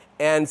him.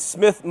 And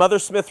Mother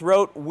Smith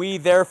wrote, we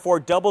therefore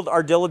doubled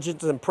our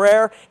diligence in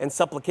prayer and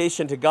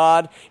supplication to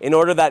God in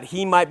order that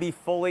he might be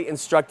fully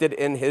instructed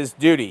in his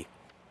duty.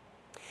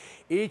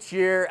 Each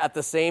year at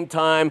the same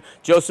time,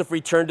 Joseph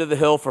returned to the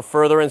hill for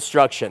further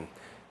instruction.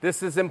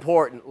 This is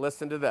important.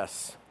 Listen to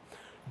this.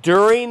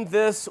 During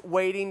this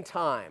waiting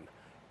time,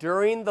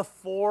 during the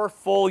 4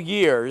 full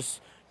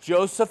years,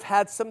 Joseph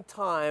had some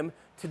time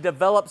to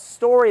develop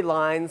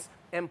storylines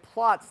and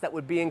plots that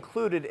would be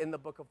included in the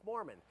Book of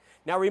Mormon.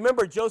 Now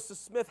remember, Joseph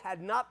Smith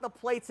had not the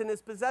plates in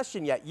his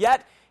possession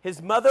yet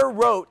his mother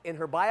wrote in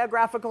her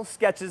biographical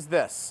sketches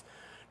this.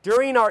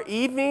 During our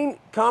evening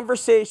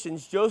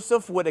conversations,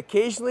 Joseph would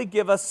occasionally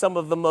give us some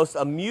of the most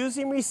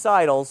amusing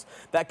recitals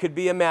that could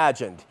be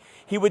imagined.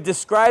 he would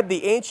describe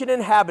the ancient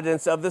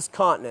inhabitants of this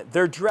continent,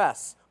 their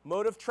dress,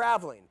 mode of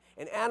traveling,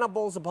 and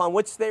animals upon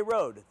which they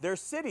rode, their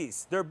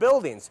cities, their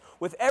buildings,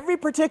 with every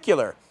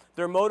particular,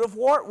 their mode of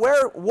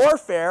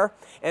warfare,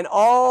 and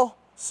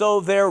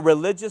also their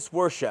religious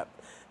worship.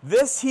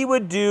 This he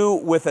would do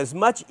with as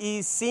much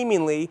ease,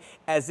 seemingly,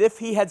 as if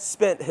he had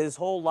spent his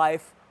whole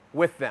life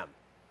with them.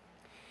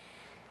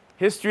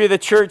 History of the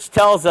church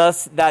tells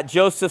us that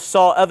Joseph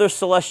saw other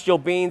celestial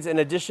beings in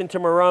addition to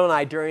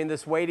Moroni during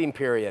this waiting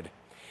period.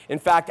 In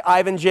fact,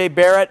 Ivan J.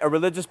 Barrett, a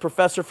religious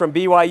professor from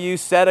BYU,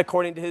 said,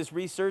 according to his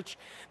research,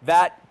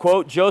 that,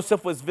 quote,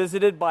 Joseph was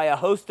visited by a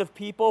host of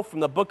people from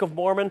the Book of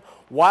Mormon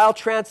while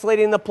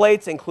translating the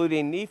plates,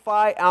 including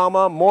Nephi,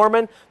 Alma,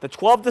 Mormon, the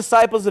 12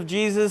 disciples of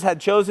Jesus had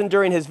chosen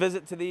during his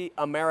visit to the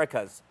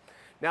Americas.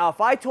 Now,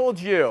 if I told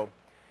you,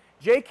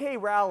 J.K.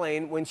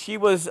 Rowling, when she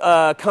was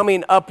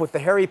coming up with the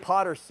Harry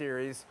Potter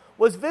series,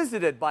 was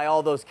visited by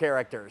all those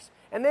characters.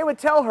 And they would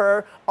tell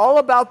her all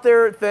about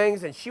their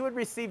things, and she would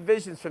receive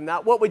visions from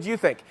that. What would you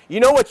think? You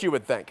know what you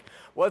would think.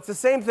 Well, it's the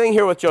same thing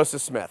here with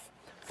Joseph Smith.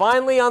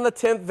 Finally, on the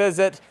 10th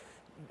visit,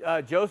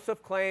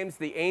 Joseph claims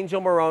the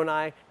angel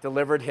Moroni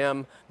delivered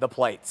him the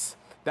plates.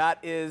 That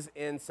is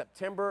in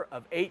September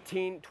of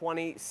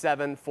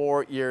 1827,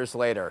 4 years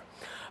later.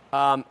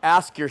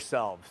 Ask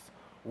yourselves,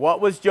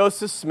 what was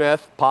Joseph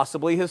Smith,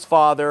 possibly his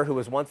father, who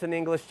was once an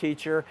English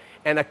teacher,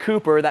 and a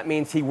cooper, that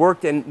means he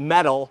worked in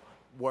metal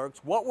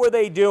works, what were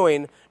they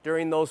doing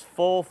during those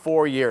full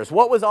 4 years?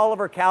 What was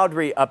Oliver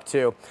Cowdery up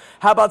to?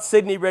 How about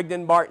Sidney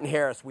Rigdon, Martin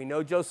Harris? We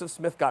know Joseph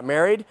Smith got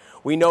married.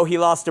 We know he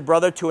lost a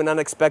brother to an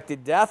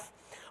unexpected death.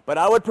 But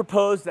I would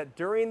propose that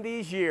during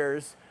these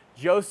years,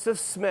 Joseph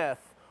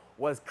Smith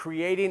was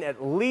creating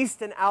at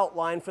least an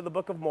outline for the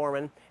Book of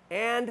Mormon,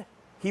 and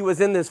he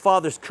was in his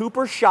father's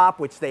cooper shop,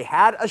 which they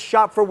had a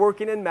shop for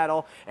working in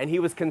metal, and he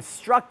was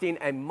constructing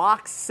a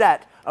mock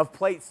set of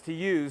plates to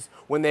use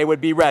when they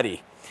would be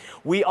ready.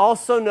 We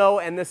also know,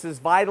 and this is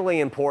vitally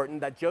important,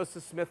 that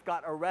Joseph Smith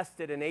got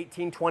arrested in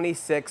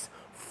 1826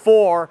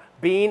 for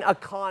being a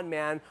con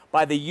man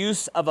by the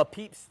use of a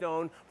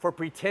peepstone for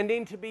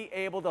pretending to be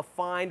able to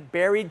find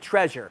buried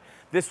treasure.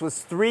 This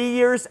was 3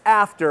 years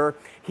after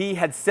he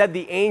had said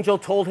the angel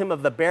told him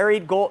of the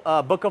buried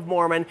Book of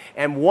Mormon,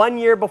 and 1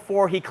 year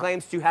before he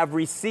claims to have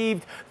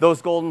received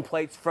those golden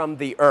plates from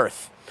the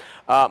earth.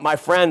 My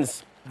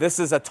friends, this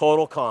is a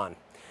total con.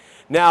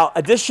 Now,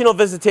 additional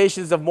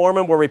visitations of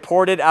Mormon were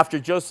reported after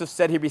Joseph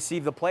said he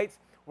received the plates.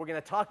 We're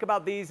going to talk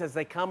about these as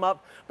they come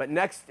up, but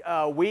next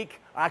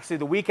week, actually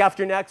the week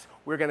after next,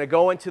 we're going to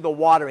go into the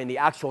watering, the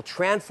actual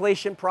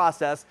translation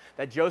process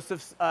that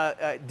Joseph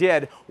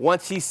did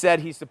once he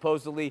said he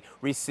supposedly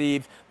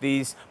received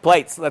these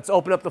plates. Let's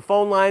open up the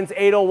phone lines,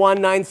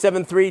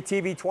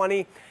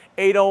 801-973-TV20,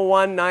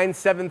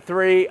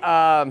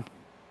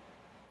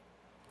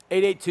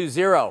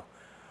 801-973-8820.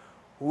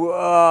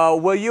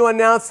 Will you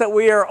announce that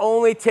we are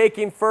only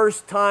taking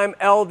first-time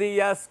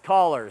LDS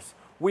callers?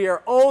 We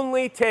are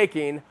only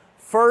taking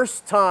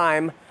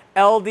first-time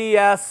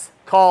LDS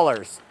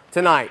callers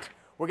tonight.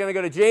 We're going to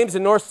go to James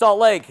in North Salt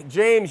Lake.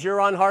 James, you're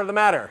on Heart of the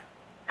Matter.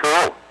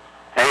 Cool.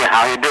 Hey,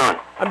 how you doing?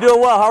 I'm doing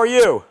well. How are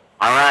you?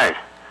 All right.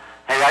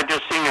 Hey, I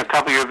just seen a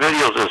couple of your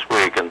videos this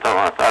week, and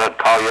I thought I'd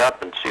call you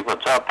up and see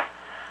what's up.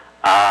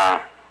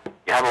 You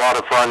have a lot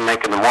of fun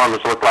making the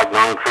Mormons look like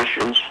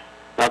non-Christians.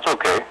 That's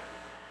okay.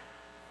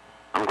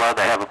 I'm glad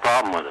they have a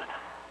problem with it.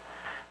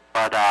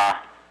 But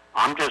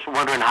I'm just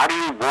wondering, how do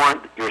you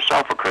warrant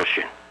yourself a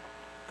Christian?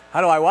 How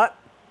do I what?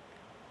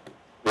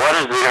 What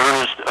is the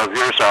earnest of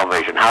your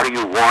salvation? How do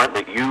you warrant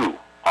that you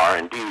are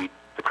indeed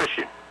a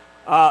Christian?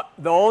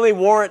 The only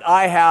warrant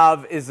I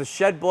have is the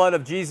shed blood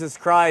of Jesus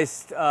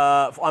Christ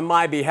on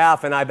my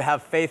behalf, and I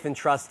have faith and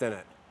trust in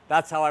it.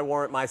 That's how I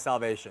warrant my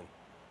salvation.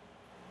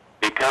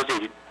 Because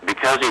he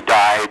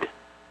died,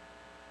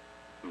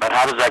 but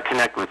how does that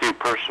connect with you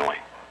personally?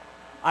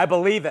 I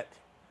believe it.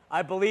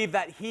 I believe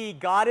that he,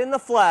 God in the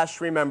flesh,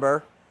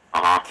 remember,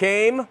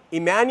 came,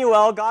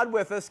 Emmanuel, God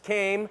with us,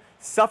 came,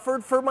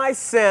 suffered for my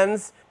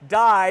sins,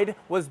 died,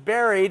 was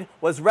buried,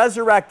 was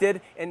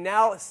resurrected, and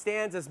now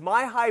stands as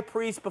my high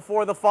priest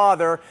before the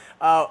Father.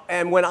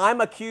 And when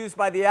I'm accused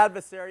by the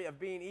adversary of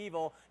being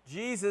evil,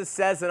 Jesus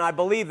says, and I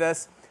believe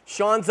this,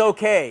 Sean's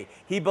okay.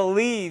 He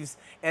believes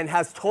and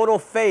has total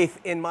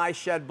faith in my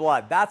shed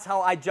blood. That's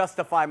how I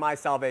justify my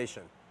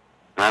salvation.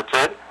 That's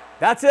it?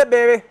 That's it,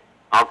 baby.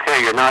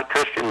 Okay, you're not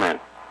Christian then.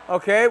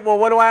 Okay, well,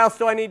 what else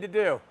do I need to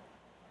do?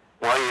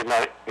 Well, you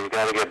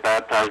got to get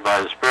baptized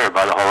by the Spirit,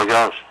 by the Holy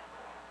Ghost.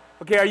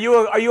 Okay, are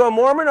you a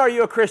Mormon or are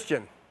you a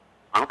Christian?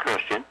 I'm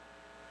Christian.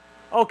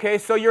 Okay,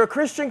 so you're a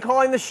Christian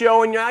calling the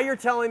show, and now you're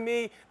telling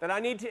me that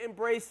I need to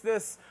embrace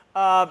this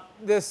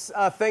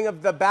thing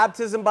of the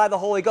baptism by the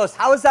Holy Ghost.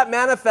 How is that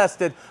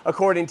manifested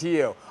according to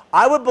you?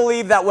 I would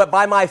believe that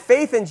by my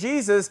faith in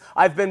Jesus,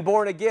 I've been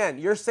born again.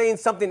 You're saying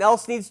something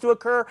else needs to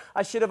occur?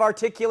 I should have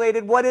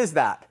articulated. What is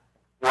that?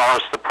 Well,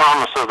 it's the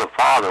promise of the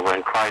Father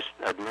when Christ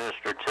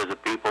administered to the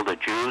people, the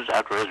Jews,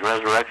 after his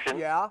resurrection.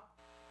 Yeah.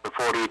 For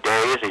 40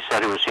 days, he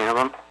said he was seeing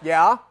them.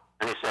 Yeah.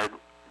 And he said,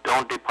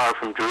 don't depart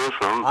from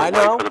Jerusalem, I but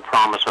know. wait for the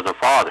promise of the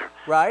Father.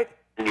 Right.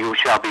 And you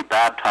shall be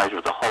baptized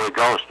with the Holy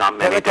Ghost not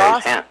many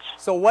Pentecost? days hence.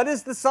 So what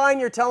is the sign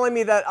you're telling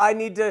me that I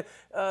need to,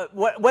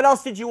 what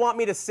else did you want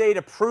me to say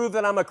to prove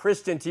that I'm a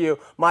Christian to you,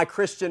 my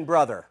Christian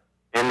brother?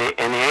 In the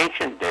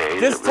ancient days,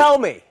 Just tell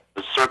me.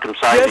 was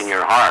circumcising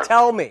your heart.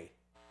 Tell me.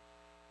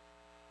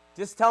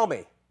 Just tell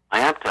me. I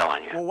am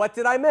telling you. Well, what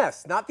did I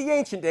miss? Not the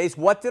ancient days.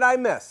 What did I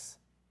miss?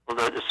 Well,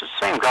 it's the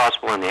same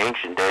gospel in the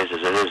ancient days as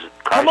it is in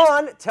Christ. Come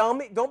on, tell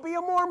me. Don't be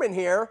a Mormon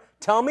here.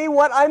 Tell me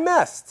what I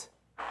missed.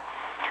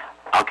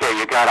 Okay,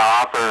 you got to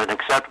offer an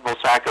acceptable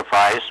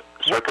sacrifice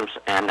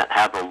and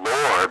have the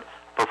Lord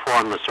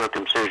perform the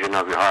circumcision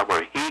of your heart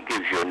where He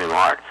gives you a new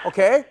heart.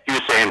 Okay.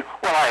 You're saying,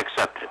 well, I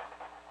accept it.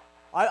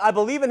 I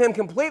believe in Him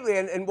completely.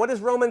 And what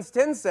does Romans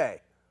 10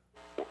 say?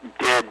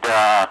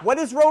 What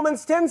does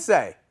Romans 10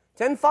 say?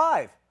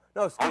 10:5.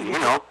 No, excuse me. You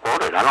know,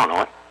 quote it. I don't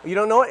know it. You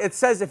don't know it? It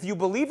says, if you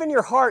believe in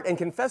your heart and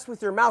confess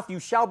with your mouth, you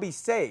shall be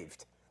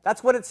saved.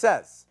 That's what it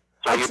says.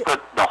 So you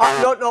put the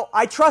whole... No,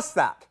 I trust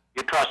that.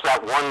 You trust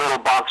that one little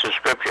box of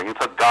Scripture. You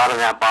put God in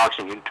that box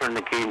and you turn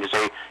the key and you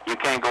say, you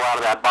can't go out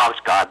of that box,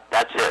 God.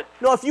 That's it.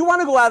 No, if you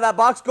want to go out of that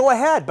box, go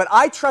ahead. But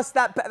I trust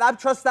that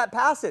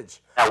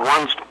passage.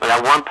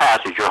 That one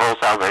passage, your whole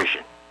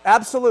salvation.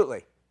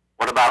 Absolutely.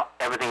 What about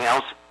everything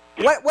else?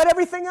 What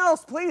everything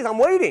else? Please, I'm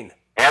waiting.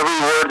 Every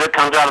word that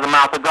comes out of the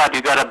mouth of God,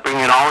 you got to bring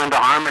it all into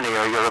harmony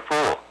or you're a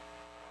fool.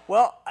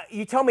 Well,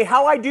 you tell me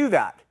how I do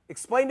that.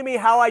 Explain to me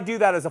how I do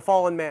that as a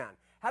fallen man.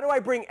 How do I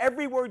bring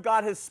every word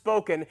God has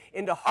spoken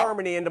into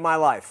harmony into my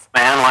life?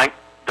 Man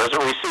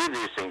doesn't receive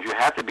these things. You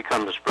have to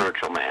become the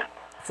spiritual man.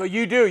 So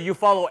you do. You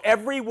follow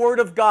every word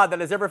of God that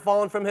has ever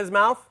fallen from His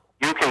mouth?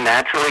 You can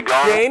naturally go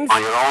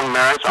on your own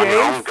merits, on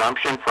your own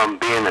gumption, from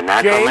being a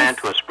natural man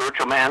to a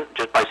spiritual man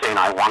just by saying,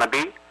 I want to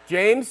be.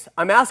 James,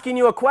 I'm asking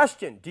you a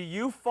question. Do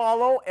you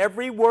follow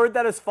every word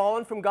that has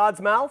fallen from God's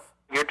mouth?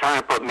 You're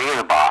trying to put me in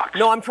a box.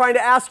 No, I'm trying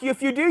to ask you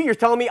if you do. You're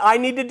telling me I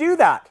need to do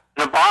that.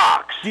 In a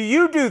box. Do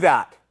you do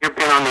that? You're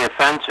being on the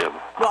offensive.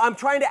 No, I'm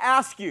trying to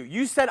ask you.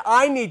 You said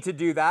I need to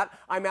do that.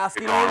 I'm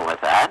asking you. You're going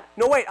with that?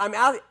 No, wait.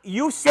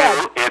 You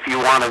said... If you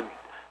want to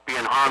be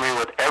in harmony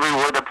with every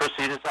word that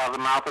proceeds out of the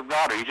mouth of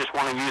God, or you just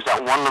want to use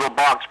that one little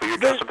box for your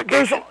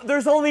justification?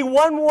 There's only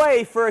one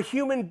way for a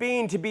human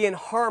being to be in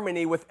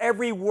harmony with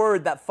every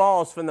word that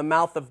falls from the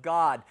mouth of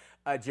God,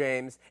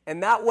 James,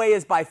 and that way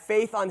is by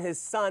faith on His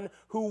Son,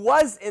 who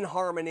was in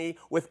harmony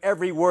with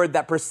every word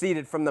that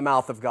proceeded from the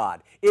mouth of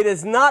God. It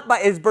is not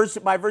by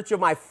virtue of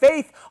my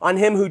faith on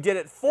Him who did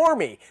it for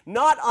me,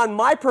 not on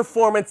my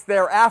performance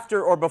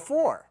thereafter or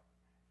before.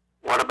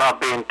 What about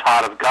being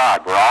taught of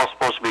God? We're all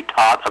supposed to be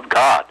taught of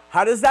God.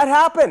 How does that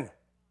happen?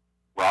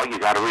 Well, you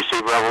got to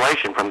receive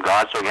revelation from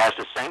God, so He has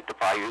to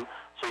sanctify you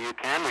so you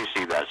can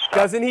receive that stuff.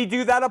 Doesn't He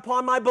do that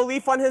upon my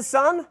belief on His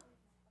Son?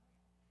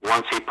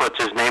 Once He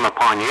puts His name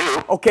upon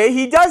you. Okay,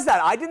 He does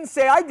that. I didn't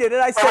say I did it.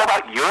 I said...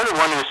 You're the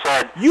one who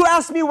said... You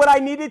asked me what I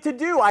needed to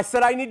do. I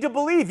said I need to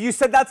believe. You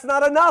said that's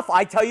not enough.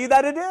 I tell you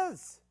that it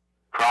is.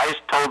 Christ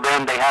told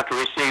them they have to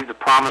receive the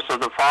promise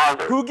of the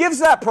Father. Who gives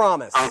that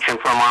promise? Unction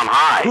from on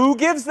high. Who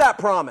gives that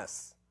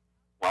promise?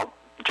 Well,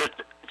 just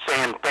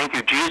saying thank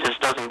you, Jesus,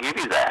 doesn't give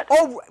you that.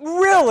 Oh,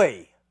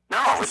 really?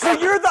 No. So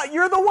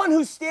you're the one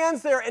who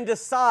stands there and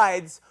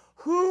decides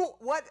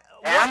what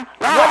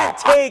it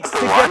takes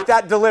to get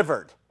that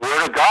delivered.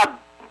 Word of God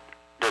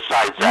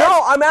decides that.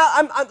 No,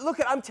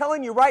 I'm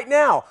telling you right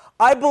now.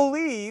 I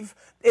believe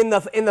in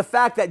the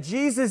fact that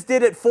Jesus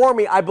did it for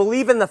me. I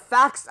believe in the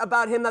facts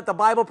about Him that the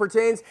Bible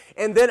pertains,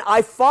 and then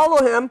I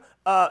follow Him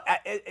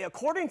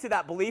according to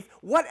that belief.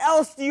 What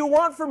else do you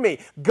want from me?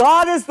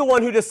 God is the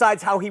one who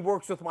decides how He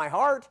works with my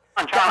heart.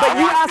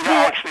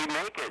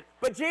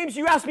 But James,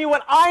 you asked me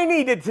what I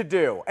needed to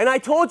do, and I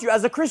told you,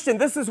 as a Christian,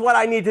 this is what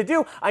I need to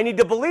do. I need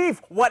to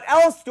believe. What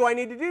else do I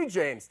need to do,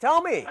 James?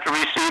 Tell me. To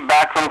receive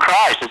back from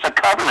Christ. It's a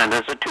covenant.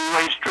 It's a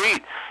two-way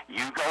street.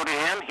 You go to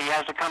Him, He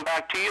has to come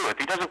back to you. If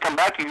He doesn't come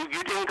back to you,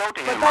 you didn't go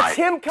to Him. But that's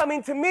Him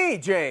coming to me,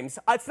 James.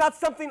 It's not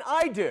something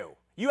I do.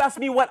 You asked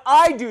me what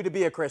I do to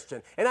be a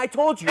Christian, and I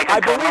told you I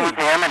believe. Come with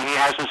Him, and He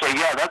has to say,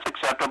 yeah, that's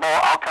acceptable.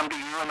 I'll come to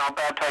you, and I'll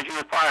baptize you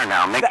with fire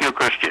now. Make you a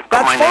Christian.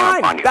 Put my name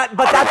upon you. But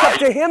that's up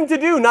to Him to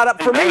do, not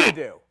up for me to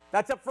do.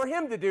 That's up for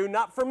Him to do,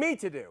 not for me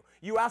to do.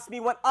 You asked me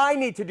what I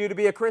need to do to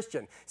be a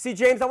Christian. See,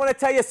 James, I want to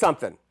tell you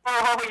something.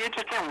 You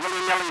just can't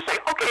willy-nilly say,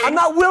 okay. I'm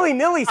not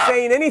willy-nilly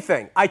saying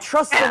anything. I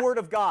trust the Word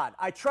of God.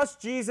 I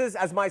trust Jesus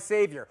as my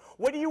Savior.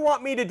 What do you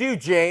want me to do,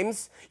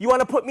 James? You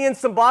want to put me in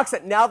some box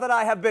that now that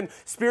I have been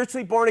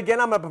spiritually born again,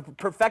 I'm going to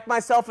perfect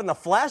myself in the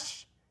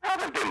flesh? You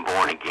haven't been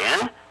born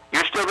again.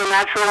 You're still the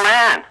natural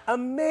man.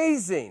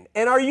 Amazing.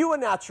 And are you a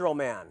natural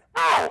man?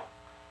 No.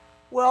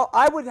 Well,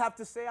 I would have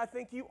to say I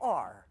think you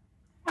are.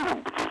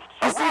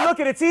 You see, look,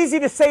 it's easy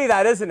to say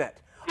that, isn't it?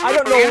 I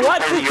don't know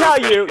what to tell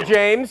you,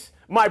 James,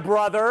 my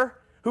brother,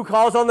 who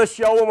calls on the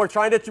show when we're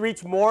trying to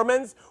reach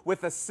Mormons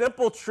with the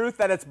simple truth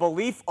that it's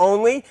belief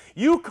only.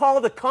 You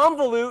call to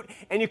convolute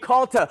and you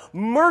call to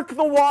murk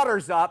the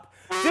waters up.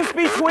 Just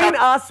between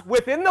us,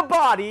 within the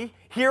body,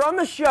 here on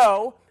the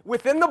show,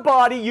 within the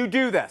body, you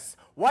do this.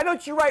 Why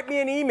don't you write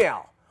me an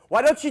email?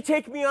 Why don't you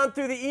take me on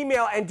through the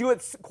email and do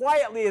it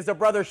quietly as a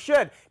brother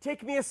should?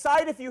 Take me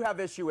aside if you have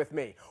issue with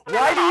me.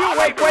 Why do you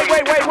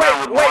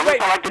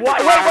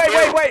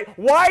wait.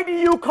 Why do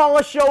you call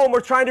a show when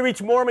we're trying to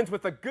reach Mormons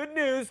with the good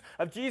news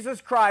of Jesus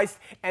Christ,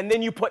 and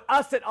then you put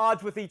us at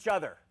odds with each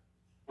other?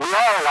 We are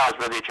at odds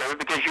with each other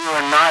because you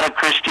are not a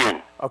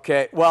Christian.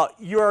 Okay, well,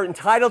 you're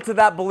entitled to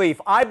that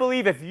belief. I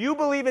believe if you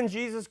believe in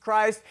Jesus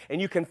Christ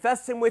and you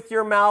confess him with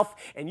your mouth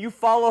and you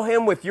follow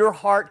him with your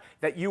heart,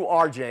 that you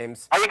are,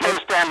 James. How are you going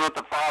to stand with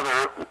the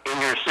Father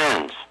in your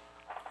sins?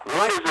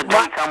 When does the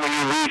day come when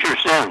you lose your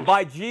sins?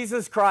 By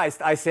Jesus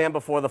Christ, I stand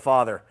before the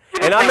Father.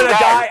 And I'm going to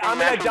die. I'm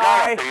going to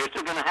die. So you're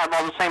still going to have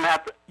all the same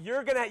happen.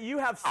 You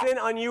have sin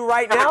on you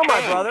right now,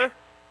 my brother.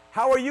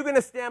 How are you going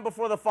to stand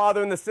before the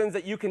Father in the sins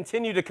that you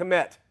continue to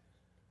commit?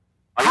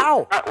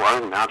 How?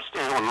 Well, I'm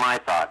still on my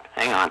thought.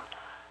 Hang on.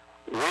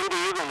 When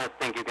are you going to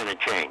think you're going to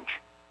change?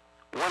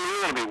 When are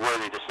you going to be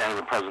worthy to stand in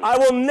the presence? I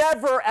will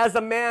never, as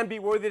a man, be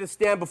worthy to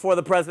stand before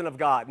the presence of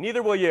God.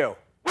 Neither will you.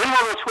 When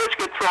will the switch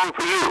get thrown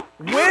for you?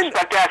 Do you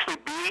expect to actually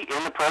be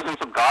in the presence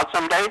of God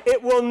someday?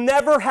 It will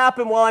never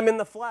happen while I'm in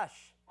the flesh.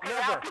 Never.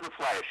 After the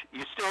flesh,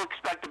 you still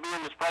expect to be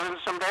in His presence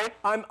someday?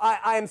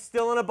 I am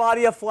still in a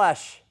body of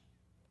flesh.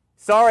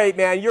 Sorry,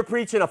 man, you're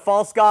preaching a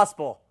false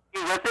gospel.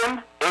 You with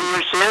Him in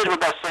your sins with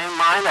that same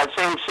mind, that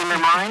same sinner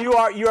mind?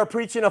 You are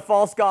preaching a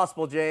false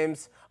gospel,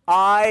 James.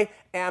 I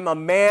am a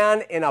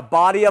man in a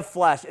body of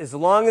flesh. As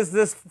long as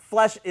this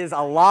flesh is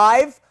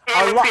alive,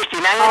 I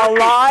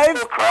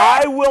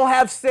will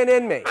have sin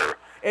in me.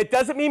 It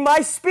doesn't mean my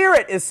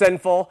spirit is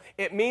sinful.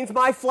 It means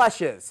my flesh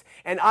is.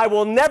 And I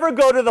will never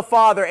go to the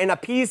Father and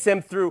appease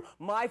him through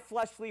my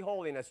fleshly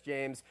holiness,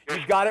 James.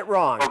 You've got it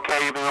wrong.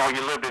 Okay, even though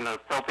you lived in a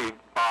filthy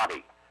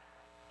body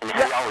and you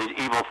had all these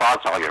evil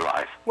thoughts all your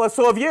life. Well,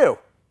 so have you.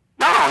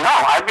 No,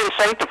 I've been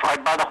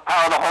sanctified by the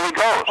power of the Holy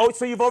Ghost. Oh,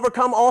 so you've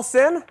overcome all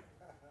sin?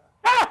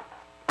 Yeah,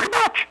 pretty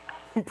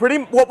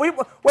much.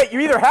 Wait, you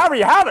either have or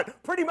you haven't.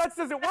 Pretty much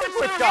doesn't work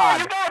with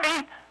God.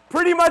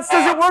 Pretty much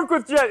doesn't work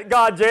with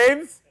God,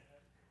 James.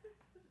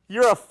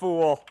 You're a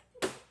fool.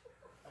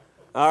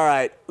 All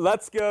right,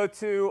 let's go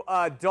to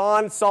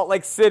Dawn, Salt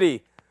Lake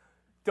City.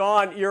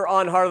 Dawn, you're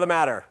on Heart of the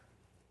Matter.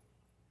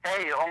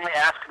 Hey, only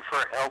asking for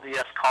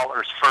LDS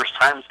callers first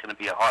time is going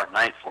to be a hard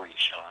night for you,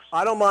 Sean.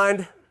 I don't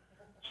mind.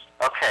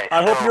 Okay.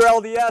 I hope you're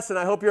LDS, and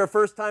I hope you're a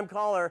first-time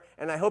caller,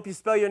 and I hope you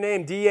spell your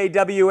name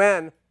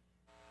D-A-W-N.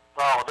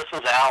 Oh, this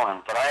is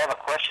Alan, but I have a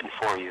question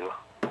for you.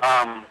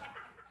 Why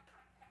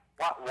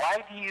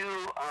do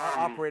you...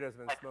 Our operator's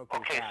been smoking.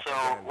 Okay, so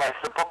like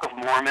the Book of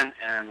Mormon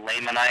and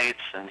Lamanites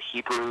and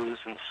Hebrews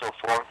and so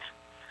forth.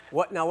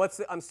 What? Now,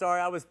 I'm sorry,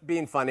 I was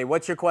being funny.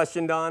 What's your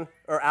question, Don?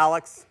 Or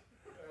Alex?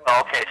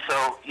 Okay,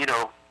 so,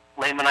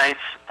 Lamanites,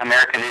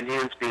 American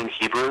Indians being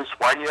Hebrews,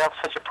 why do you have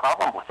such a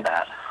problem with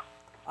that?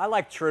 I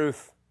like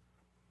truth.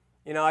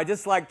 I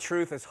just like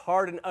truth, as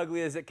hard and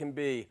ugly as it can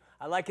be.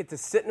 I like it to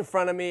sit in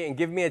front of me and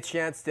give me a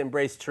chance to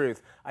embrace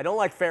truth. I don't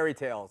like fairy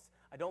tales.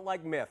 I don't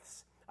like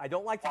myths. I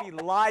don't like to be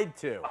lied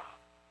to.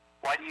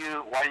 Why do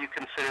you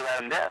consider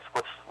that a myth?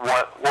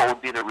 What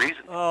would be the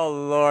reason? Oh,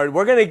 Lord.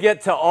 We're going to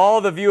get to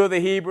all the view of the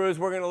Hebrews.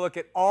 We're going to look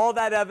at all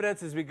that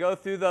evidence as we go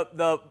through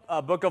the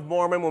Book of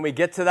Mormon when we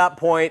get to that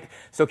point.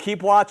 So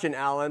keep watching,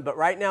 Alan. But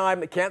right now I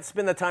can't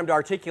spend the time to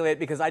articulate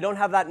because I don't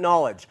have that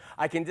knowledge.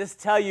 I can just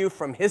tell you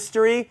from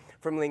history,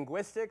 from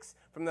linguistics,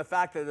 from the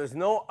fact that there's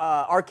no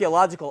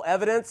archaeological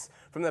evidence,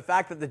 from the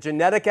fact that the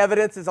genetic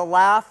evidence is a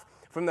laugh,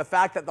 from the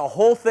fact that the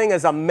whole thing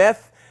is a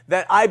myth,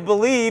 that I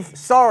believe,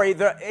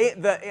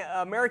 the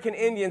American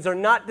Indians are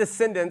not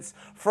descendants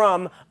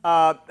from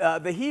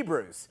the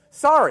Hebrews.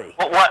 Sorry.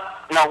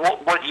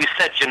 What you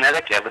said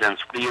genetic evidence,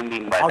 what do you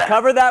mean by that? I'll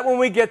cover that when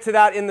we get to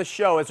that in the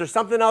show. Is there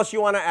something else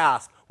you want to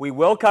ask? We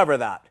will cover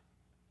that.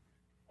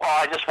 Well,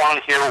 I just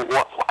want to hear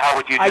how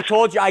would you... I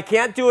told you I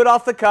can't do it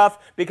off the cuff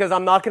because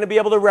I'm not going to be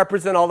able to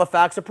represent all the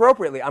facts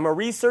appropriately. I'm a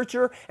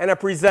researcher and a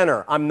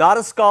presenter. I'm not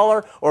a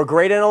scholar or a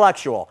great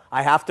intellectual.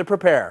 I have to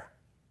prepare.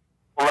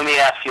 Well, let me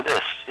ask you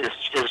this.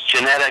 Is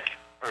genetic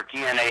or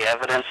DNA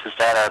evidence, is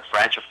that a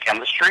branch of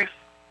chemistry?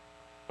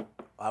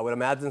 I would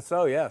imagine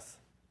so, yes.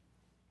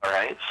 All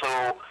right.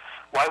 So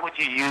why would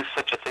you use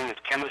such a thing as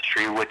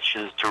chemistry, which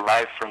is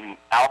derived from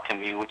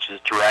alchemy, which is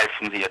derived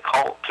from the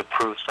occult, to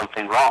prove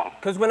something wrong?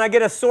 Because when I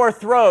get a sore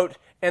throat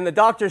and the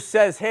doctor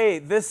says, hey,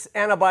 this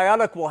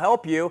antibiotic will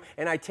help you,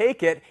 and I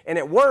take it and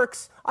it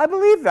works, I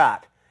believe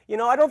that.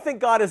 I don't think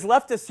God has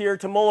left us here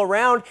to mull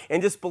around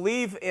and just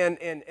believe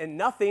in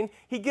nothing.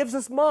 He gives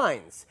us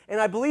minds. And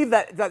I believe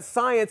that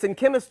science and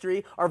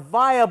chemistry are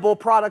viable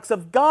products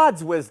of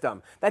God's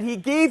wisdom that he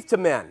gave to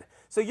men.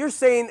 So you're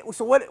saying,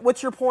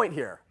 what's your point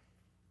here?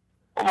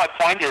 Well, my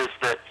point is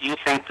that you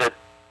think that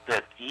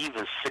Eve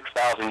is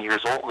 6,000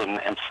 years old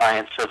and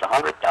science says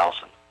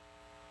 100,000.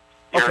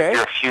 Okay.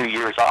 You're a few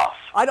years off.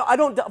 I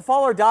don't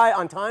fall or die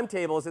on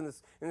timetables in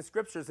the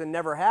scriptures and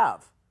never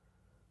have.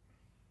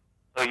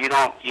 So you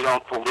don't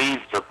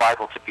believe the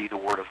Bible to be the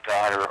Word of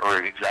God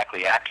or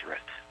exactly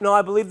accurate? No,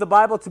 I believe the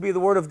Bible to be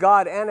the Word of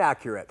God and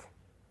accurate.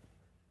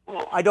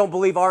 I don't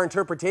believe our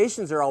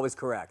interpretations are always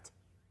correct.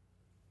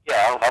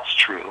 Yeah, that's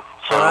true.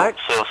 So, all right.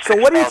 So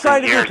what are you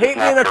trying to do? Paint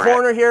me in a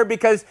corner here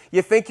because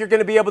you think you're going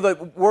to be able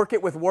to work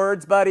it with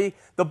words, buddy?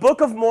 The Book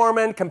of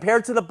Mormon,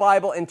 compared to the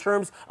Bible in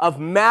terms of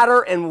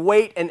matter and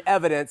weight and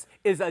evidence,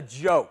 is a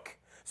joke.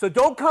 So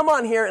don't come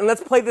on here and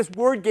let's play this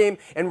word game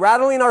and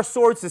rattling our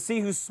swords to see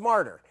who's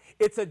smarter.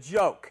 It's a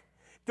joke.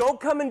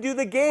 Don't come and do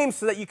the game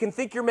so that you can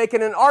think you're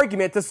making an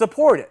argument to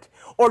support it.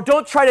 Or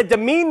don't try to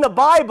demean the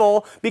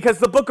Bible because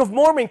the Book of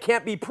Mormon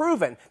can't be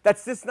proven.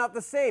 That's just not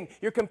the same.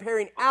 You're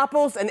comparing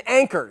apples and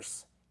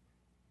anchors.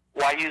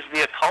 Why use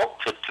the occult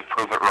to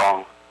prove it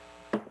wrong?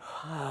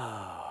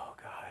 Oh,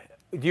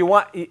 God. Do you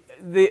want...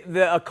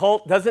 The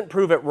occult doesn't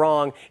prove it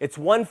wrong. It's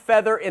one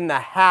feather in the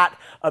hat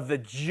of the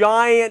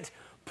giant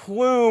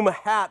plume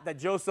hat that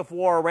Joseph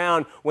wore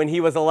around when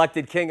he was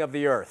elected king of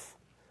the earth.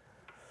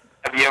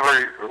 Have you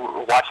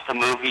ever watched the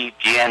movie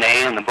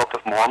DNA in the Book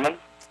of Mormon?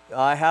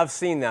 I have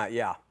seen that,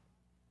 yeah.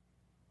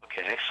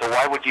 Okay, so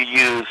why would you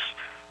use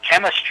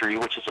chemistry,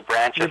 which is a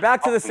branch You're of... You're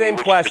back to the same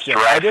question.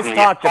 I just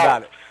talked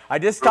about it. I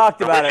just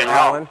talked about it,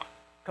 Alan.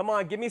 Come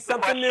on, give me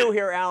something new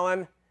here,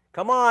 Alan.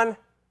 Come on.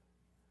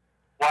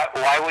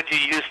 Why would you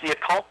use the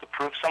occult to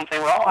prove something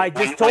wrong? I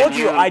just told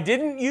you, I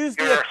didn't use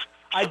the...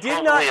 I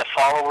did not. A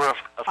follower of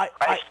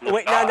Christ.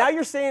 Wait, now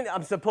you're saying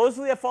I'm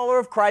supposedly a follower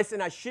of Christ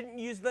and I shouldn't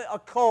use the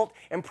occult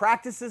and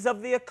practices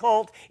of the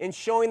occult in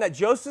showing that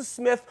Joseph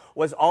Smith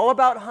was all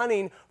about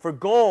hunting for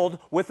gold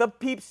with a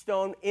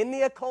peepstone in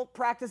the occult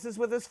practices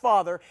with his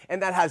father, and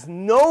that has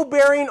no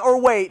bearing or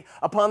weight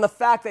upon the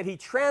fact that he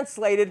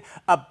translated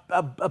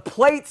a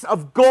plates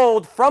of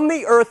gold from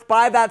the earth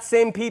by that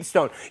same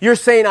peepstone. You're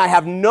saying I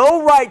have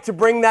no right to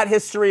bring that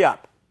history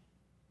up.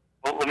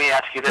 Well, let me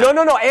ask you this.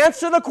 No.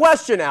 Answer the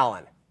question,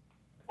 Alan.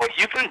 Well,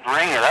 you can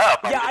bring it up.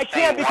 Yeah, I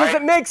can't because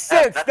it makes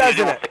sense,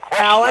 doesn't it?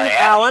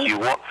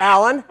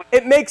 Alan,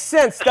 it makes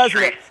sense,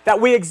 doesn't it? That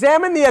we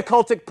examine the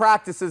occultic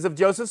practices of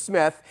Joseph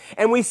Smith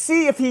and we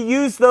see if he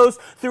used those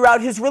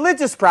throughout his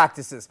religious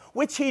practices,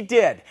 which he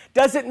did.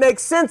 Does it make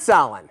sense,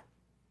 Alan?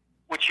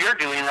 Which you're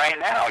doing right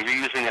now. You're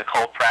using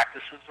occult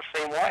practices the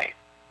same way.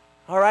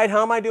 All right,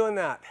 how am I doing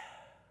that?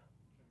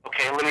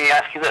 Okay, let me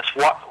ask you this.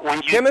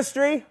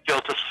 Chemistry?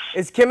 Joseph...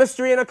 Is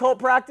chemistry an occult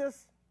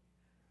practice?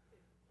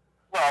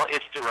 Well,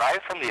 it's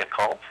derived from the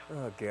occult.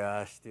 Oh,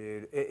 gosh,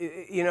 dude.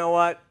 You know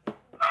what?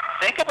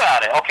 Think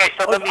about it. Okay,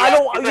 so let me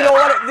you know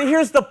what?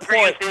 Here's the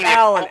point.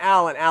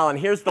 Alan,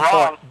 here's the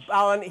point.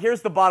 Alan,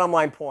 here's the bottom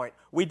line point.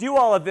 We do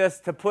all of this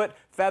to put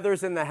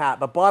feathers in the hat.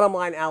 But bottom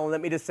line, Alan, let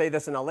me just say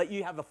this, and I'll let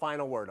you have the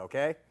final word,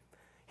 okay?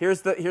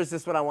 Here's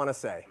just what I want to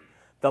say.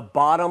 The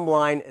bottom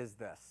line is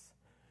this.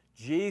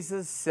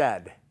 Jesus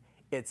said,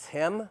 it's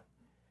him,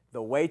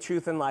 the way,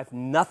 truth, and life,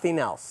 nothing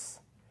else.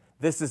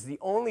 This is the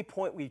only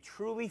point we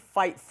truly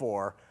fight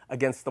for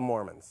against the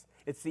Mormons.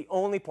 It's the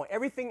only point.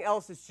 Everything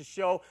else is to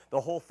show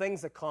the whole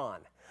thing's a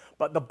con.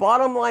 But the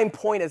bottom line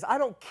point is I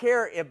don't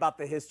care about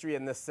the history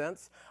in this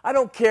sense. I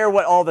don't care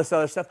what all this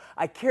other stuff.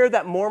 I care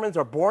that Mormons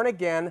are born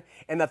again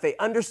and that they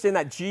understand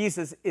that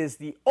Jesus is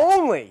the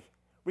only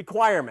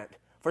requirement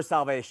for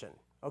salvation.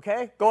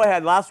 Okay? Go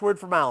ahead. Last word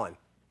from Alan.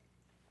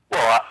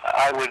 Well,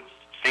 I would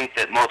think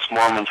that most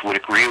Mormons would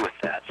agree with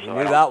that. So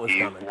I knew that was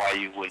coming. Why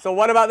you would. So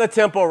what about the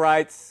temple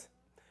rights?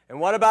 And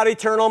what about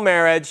eternal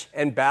marriage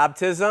and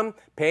baptism,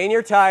 paying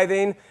your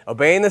tithing,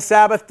 obeying the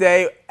Sabbath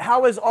day?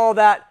 How is all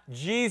that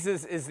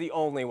Jesus is the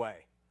only way?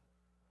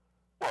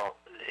 Well,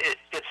 it's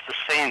the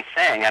same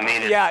thing. I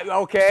mean,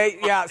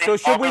 So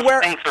should we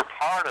wear... things are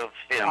part of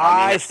him.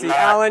 I see.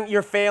 Alan,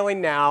 you're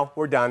failing now.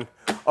 We're done.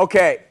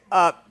 Okay,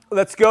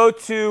 let's go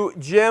to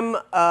Jen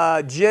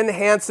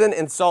Hansen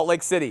in Salt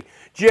Lake City.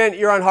 Jen,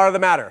 you're on Heart of the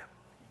Matter.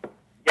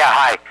 Yeah,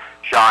 hi,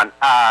 Sean.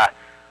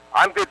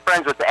 I'm good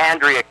friends with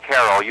Andrea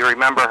Carroll. You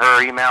remember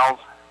her emails?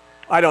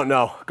 I don't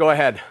know. Go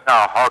ahead.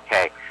 Oh,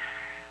 okay.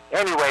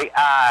 Anyway,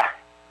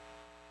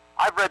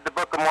 I've read the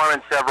Book of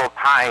Mormon several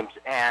times,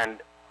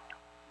 and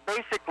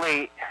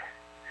basically,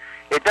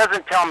 it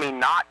doesn't tell me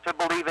not to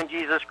believe in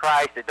Jesus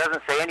Christ. It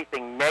doesn't say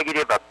anything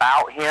negative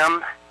about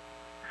him.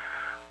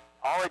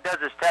 All it does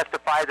is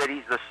testify that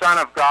he's the Son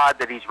of God,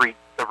 that he's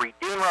the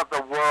Redeemer of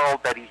the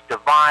world, that he's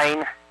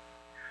divine,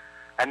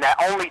 and that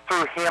only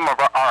through him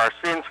are our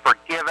sins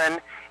forgiven.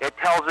 It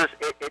tells us,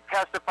 it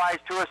testifies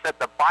to us that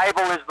the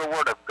Bible is the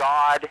Word of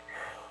God,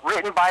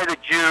 written by the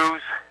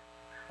Jews.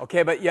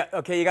 Okay, but you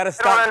got to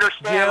stop. I don't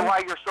understand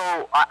why you're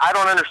so. I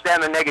don't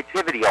understand the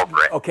negativity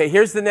over it. Okay,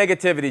 here's the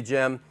negativity,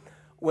 Jim.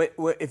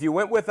 If you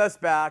went with us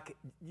back,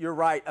 you're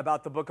right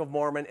about the Book of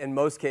Mormon in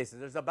most cases.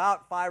 There's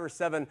about 5 or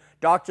 7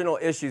 doctrinal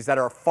issues that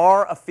are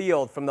far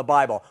afield from the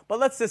Bible. But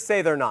let's just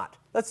say they're not.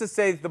 Let's just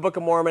say the Book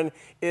of Mormon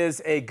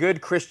is a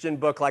good Christian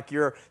book like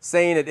you're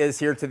saying it is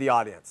here to the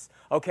audience.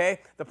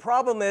 Okay? The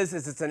problem is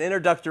it's an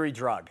introductory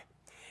drug.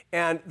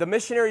 And the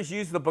missionaries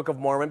used the Book of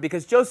Mormon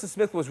because Joseph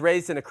Smith was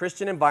raised in a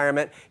Christian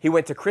environment. He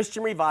went to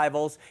Christian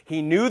revivals.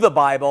 He knew the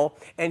Bible.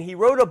 And he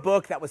wrote a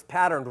book that was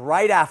patterned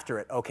right after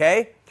it.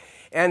 Okay?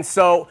 And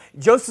so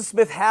Joseph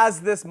Smith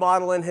has this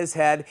model in his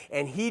head,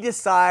 and he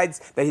decides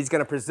that he's going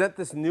to present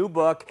this new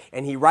book,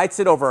 and he writes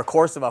it over a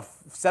course of a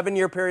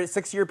 6-year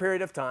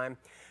period of time.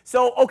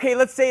 So, okay,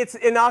 let's say it's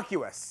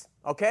innocuous,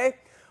 okay?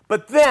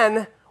 But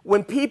then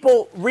when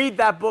people read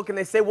that book and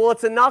they say, well,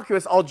 it's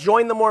innocuous, I'll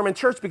join the Mormon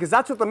Church, because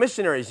that's what the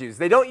missionaries use.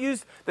 They don't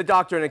use the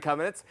Doctrine and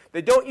Covenants,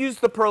 they don't use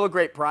the Pearl of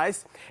Great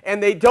Price,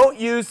 and they don't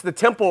use the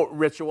temple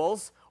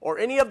rituals or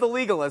any of the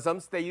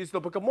legalisms. They use the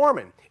Book of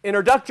Mormon.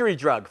 Introductory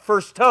drug,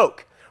 first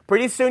toke.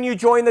 Pretty soon you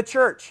join the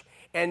church.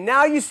 And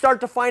now you start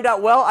to find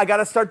out, well, I got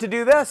to start to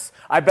do this.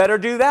 I better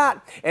do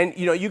that. And,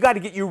 you got to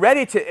get you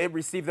ready to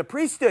receive the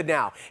priesthood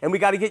now. And we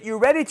got to get you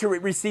ready to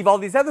receive all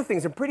these other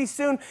things. And pretty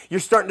soon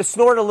you're starting to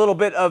snort a little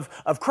bit of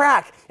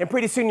crack. And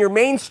pretty soon you're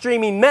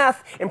mainstreaming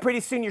meth. And pretty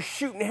soon you're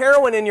shooting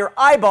heroin in your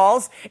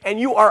eyeballs. And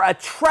you are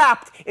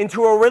trapped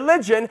into a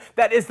religion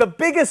that is the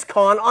biggest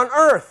con on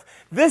earth.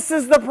 This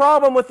is the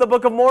problem with the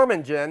Book of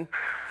Mormon, Jen,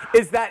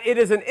 is that it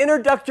is an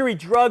introductory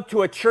drug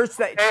to a church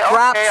that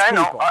traps people. I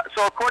know.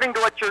 So according to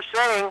what you're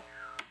saying,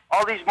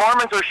 all these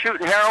Mormons are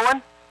shooting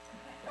heroin?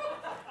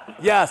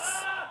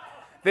 Yes.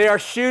 They are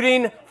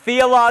shooting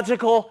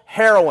theological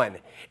heroin.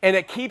 And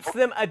it keeps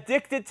them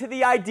addicted to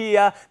the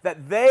idea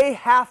that they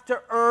have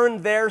to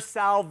earn their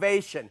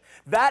salvation.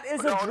 That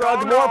is a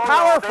drug more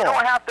powerful. They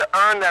don't have to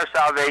earn their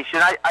salvation.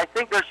 I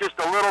think there's just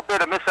a little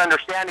bit of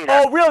misunderstanding.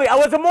 Oh, really? I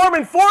was a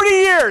Mormon 40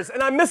 years,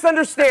 and I'm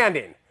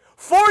misunderstanding.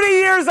 40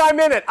 years I'm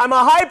in it. I'm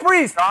a high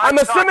priest. I'm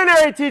a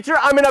seminary teacher.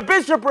 I'm in a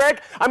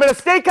bishopric. I'm in a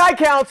stake high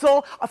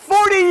council.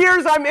 40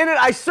 years I'm in it.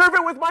 I serve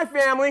it with my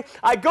family.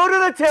 I go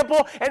to the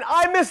temple, and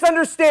I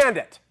misunderstand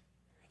it.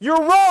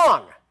 You're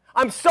wrong.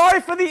 I'm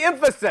sorry for the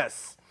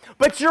emphasis,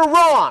 but you're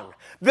wrong.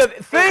 The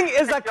thing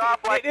is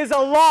it is a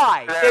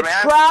lie. It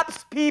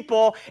traps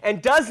people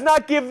and does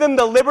not give them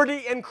the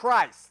liberty in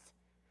Christ.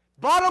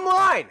 Bottom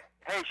line.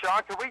 Hey,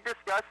 Sean, can we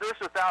discuss this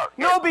without...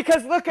 No,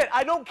 because look,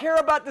 I don't care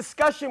about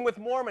discussion with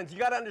Mormons. You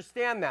got to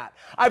understand that.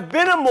 I've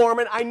been a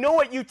Mormon. I know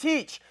what you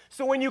teach.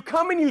 So when you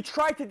come and you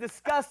try to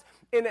discuss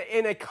in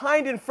a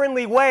kind and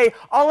friendly way,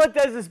 all it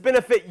does is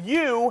benefit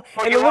you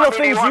and the little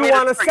things you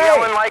want to say.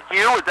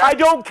 I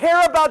don't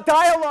care about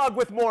dialogue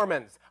with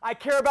Mormons. I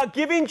care about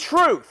giving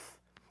truth.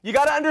 You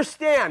got to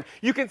understand.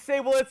 You can say,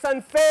 well, it's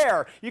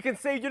unfair. You can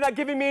say, you're not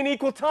giving me an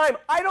equal time.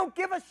 I don't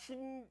give a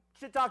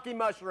shiitake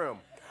mushroom.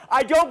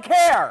 I don't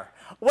care.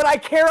 What I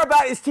care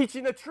about is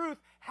teaching the truth.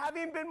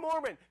 Having been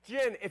Mormon,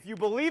 Jen, if you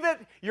believe it,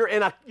 you're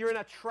in a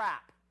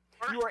trap.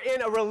 You are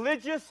in a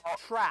religious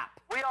trap.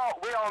 We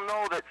all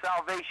know that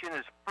salvation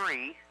is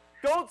free.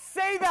 Don't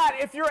say that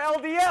if you're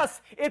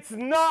LDS. It's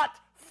not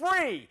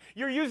free.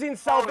 You're using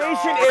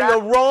salvation in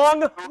the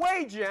wrong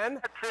way, Jen.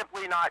 That's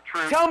simply not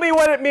true. Tell me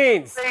what it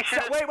means.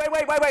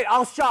 Wait.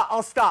 I'll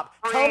stop.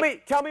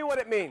 Tell me what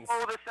it means.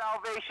 Oh, the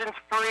salvation's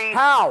free.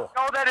 How?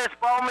 Know that it's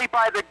only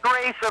by the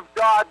grace of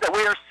God that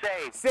we are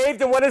saved.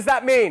 Saved, and what does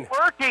that mean?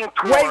 Working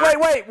towards...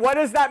 Wait. What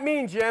does that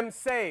mean, Jim?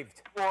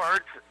 Saved.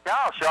 Towards... No,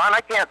 Sean,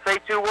 I can't say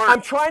 2 words.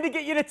 I'm trying to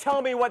get you to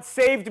tell me what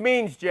saved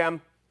means,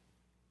 Jim.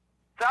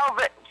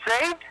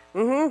 Saved?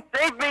 Mm-hmm.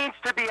 Saved means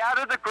to be out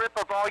of the grip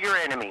of all your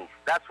enemies.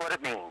 That's what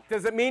it means.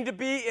 Does it mean to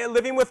be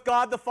living with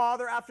God the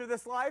Father after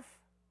this life?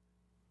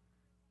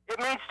 It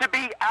means to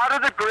be out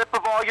of the grip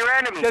of all your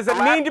enemies. Does it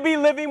mean to be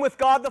living with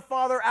God the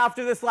Father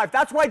after this life?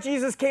 That's why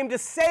Jesus came to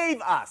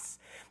save us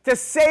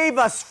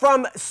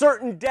from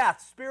certain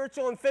deaths,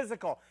 spiritual and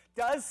physical.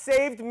 Does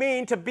saved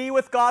mean to be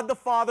with God the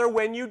Father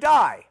when you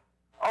die?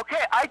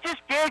 Okay, I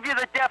just gave you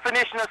the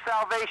definition of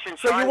salvation,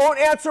 Sean. So you won't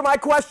answer my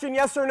question,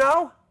 yes or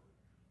no?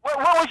 What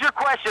was your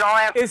question?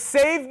 I'll answer. Is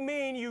saved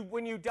mean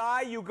when you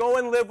die, you go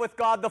and live with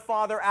God the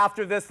Father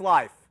after this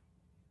life?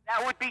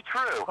 That would be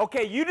true.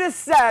 Okay, you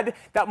just said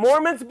that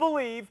Mormons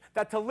believe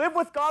that to live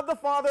with God the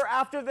Father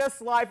after this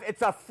life,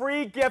 it's a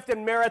free gift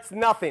and merits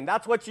nothing.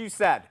 That's what you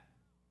said.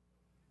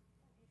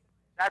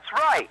 That's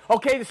right.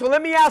 Okay, so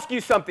let me ask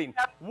you something.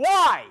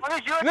 Why?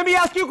 Let me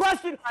ask you a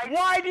question.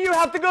 Why do you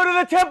have to go to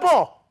the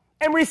temple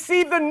and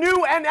receive the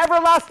new and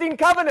everlasting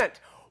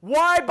covenant?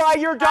 Why, by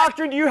your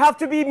doctrine, do you have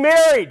to be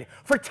married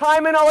for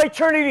time and all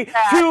eternity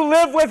to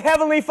live with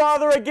Heavenly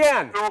Father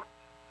again?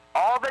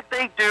 All that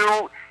they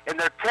do in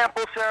their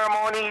temple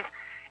ceremonies,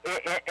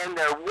 in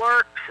their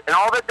works, and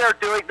all that they're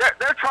doing,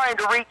 they're trying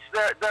to reach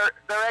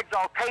their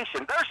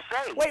exaltation.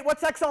 They're saved. Wait,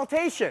 what's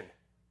exaltation?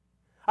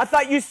 I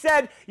thought you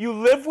said you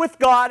live with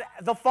God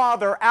the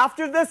Father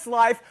after this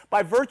life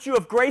by virtue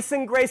of grace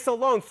and grace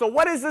alone. So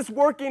what is this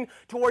working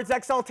towards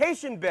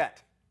exaltation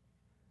bit?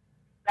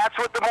 That's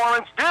what the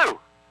Mormons do.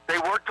 They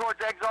work towards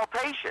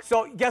exaltation.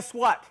 So guess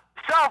what?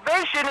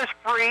 Salvation is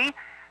free.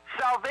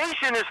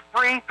 Salvation is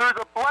free through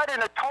the blood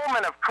and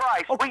atonement of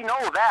Christ. Okay. We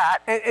know that.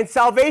 And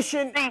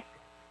salvation...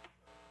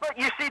 But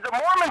you see, the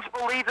Mormons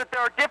believe that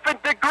there are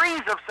different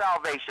degrees of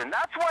salvation.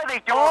 That's why they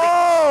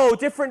do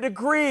different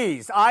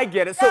degrees. I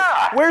get it. So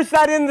Yeah. where's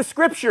that in the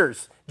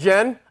scriptures,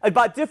 Jen?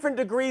 About different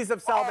degrees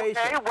of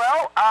salvation. Okay,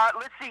 well,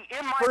 let's see.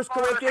 In my 1 Father's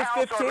Corinthians house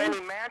 15? are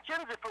many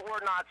mansions. If it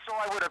were not so,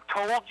 I would have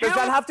told you. Does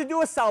that have to do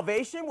with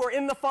salvation? We're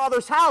in the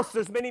Father's house.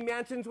 There's many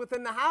mansions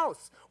within the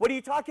house. What are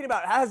you talking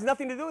about? It has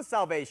nothing to do with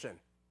salvation.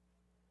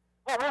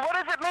 Well, what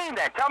does it mean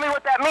then? Tell me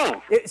what that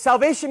means.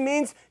 Salvation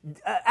means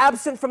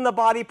absent from the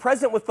body,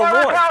 present with the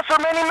Lord. Father's house are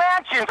many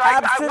mansions.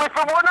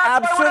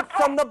 Absent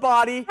from the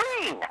body.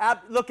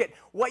 Look at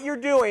what you're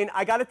doing.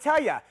 I got to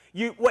tell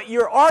you, what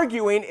you're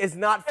arguing is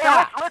not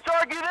fact. Let's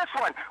argue this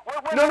one.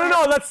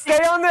 No. Let's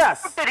stay on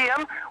this.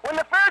 When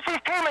the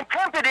Pharisees came and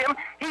tempted him,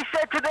 he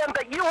said to them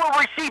that you will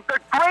receive the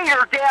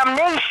greater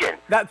damnation.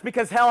 That's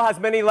because hell has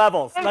many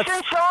levels.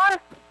 Sean?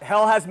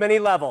 Hell has many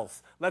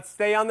levels. Let's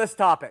stay on this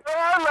topic. There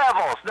are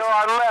levels.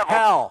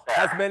 Hell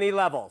has many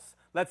levels.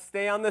 Let's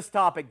stay on this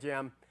topic,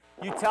 Jim.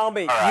 You tell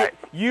me. Right.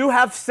 You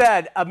have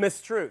said a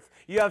mistruth.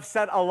 You have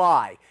said a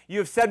lie. You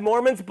have said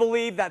Mormons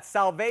believe that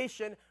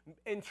salvation,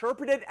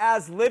 interpreted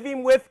as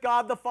living with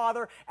God the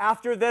Father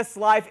after this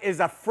life, is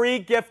a free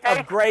gift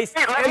of grace.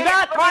 And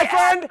that, my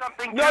friend,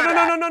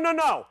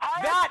 no.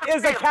 That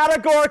is a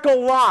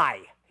categorical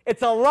lie.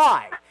 It's a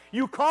lie.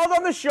 You called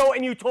on the show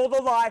and you told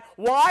a lie.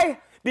 Why?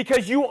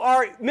 Because you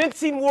are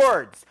mincing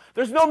words.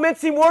 There's no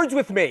mincing words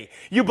with me.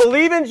 You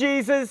believe in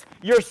Jesus,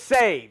 you're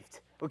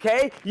saved.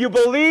 Okay? You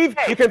believe,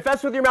 you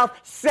confess with your mouth,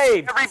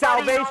 saved,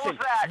 salvation. Knows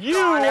that, you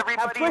John.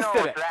 have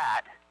twisted it.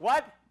 That.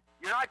 What?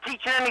 You're not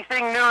teaching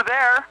anything new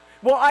there.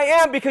 Well, I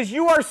am, because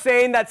you are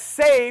saying that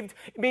saved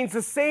means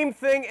the same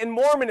thing in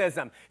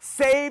Mormonism.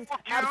 Saved,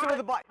 absent of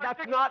the body.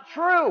 That's not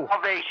true.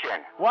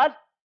 Salvation. What?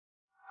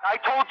 I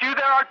told you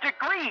there are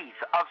degrees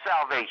of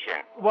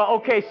salvation. Well,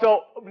 okay,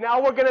 so now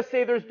we're going to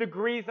say there's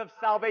degrees of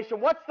salvation.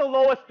 What's the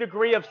lowest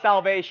degree of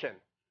salvation?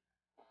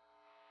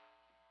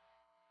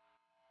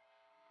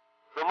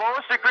 The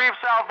lowest degree of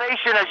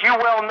salvation, as you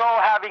well know,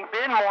 having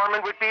been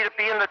Mormon, would be to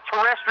be in the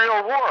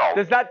terrestrial world.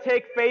 Does that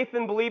take faith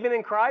in believing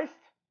in Christ?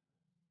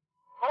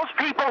 Most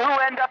people who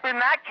end up in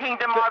that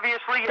kingdom,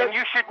 obviously, and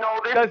you should know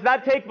this. Does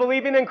that take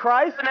believing in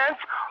Christ?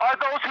 Are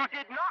those who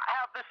did not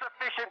have the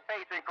sufficient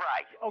faith in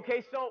Christ.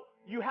 Okay, so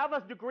you have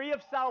a degree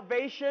of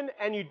salvation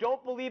and you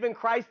don't believe in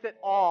Christ at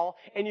all,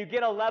 and you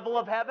get a level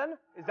of heaven?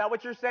 Is that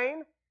what you're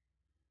saying?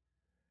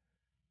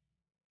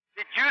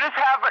 Did Judas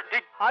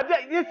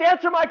have just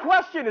answer my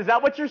question. Is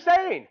that what you're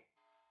saying?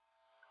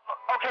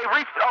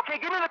 Okay,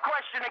 give me the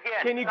question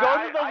again. Can you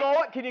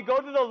go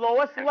to the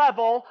lowest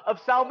level of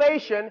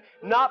salvation,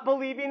 not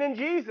believing in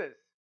Jesus?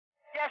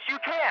 Yes, you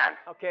can.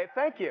 Okay,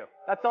 thank you.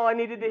 That's all I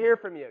needed to hear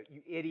from you,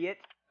 you idiot.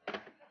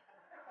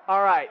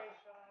 All right.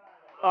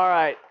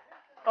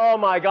 Oh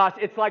my gosh,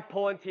 it's like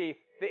pulling teeth.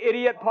 The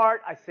idiot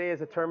part, I say,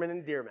 is a term of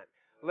endearment.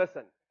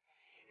 Listen,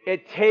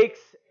 it takes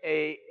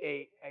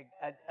a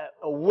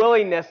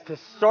willingness to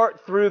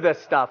sort through this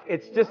stuff.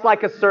 It's just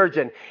like a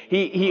surgeon.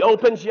 He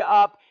opens you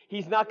up.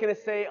 He's not going to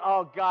say,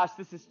 oh gosh,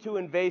 this is too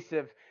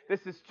invasive.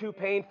 This is too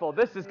painful.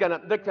 They're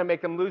going to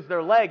make them lose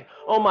their leg.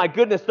 Oh my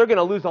goodness, they're going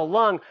to lose a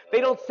lung. They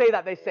don't say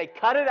that. They say,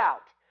 cut it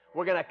out.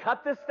 We're going to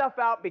cut this stuff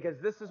out because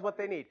this is what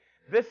they need.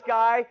 This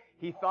guy,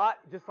 he thought,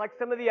 just like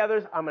some of the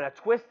others, I'm going to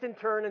twist and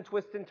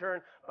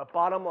turn. But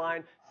bottom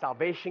line,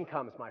 salvation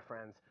comes, my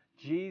friends.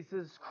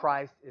 Jesus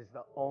Christ is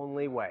the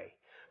only way.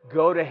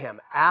 Go to Him.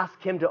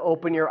 Ask Him to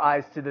open your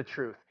eyes to the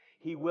truth.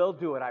 He will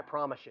do it, I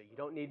promise you. You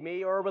don't need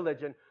me or a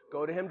religion.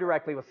 Go to Him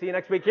directly. We'll see you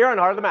next week here on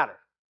Heart of the Matter.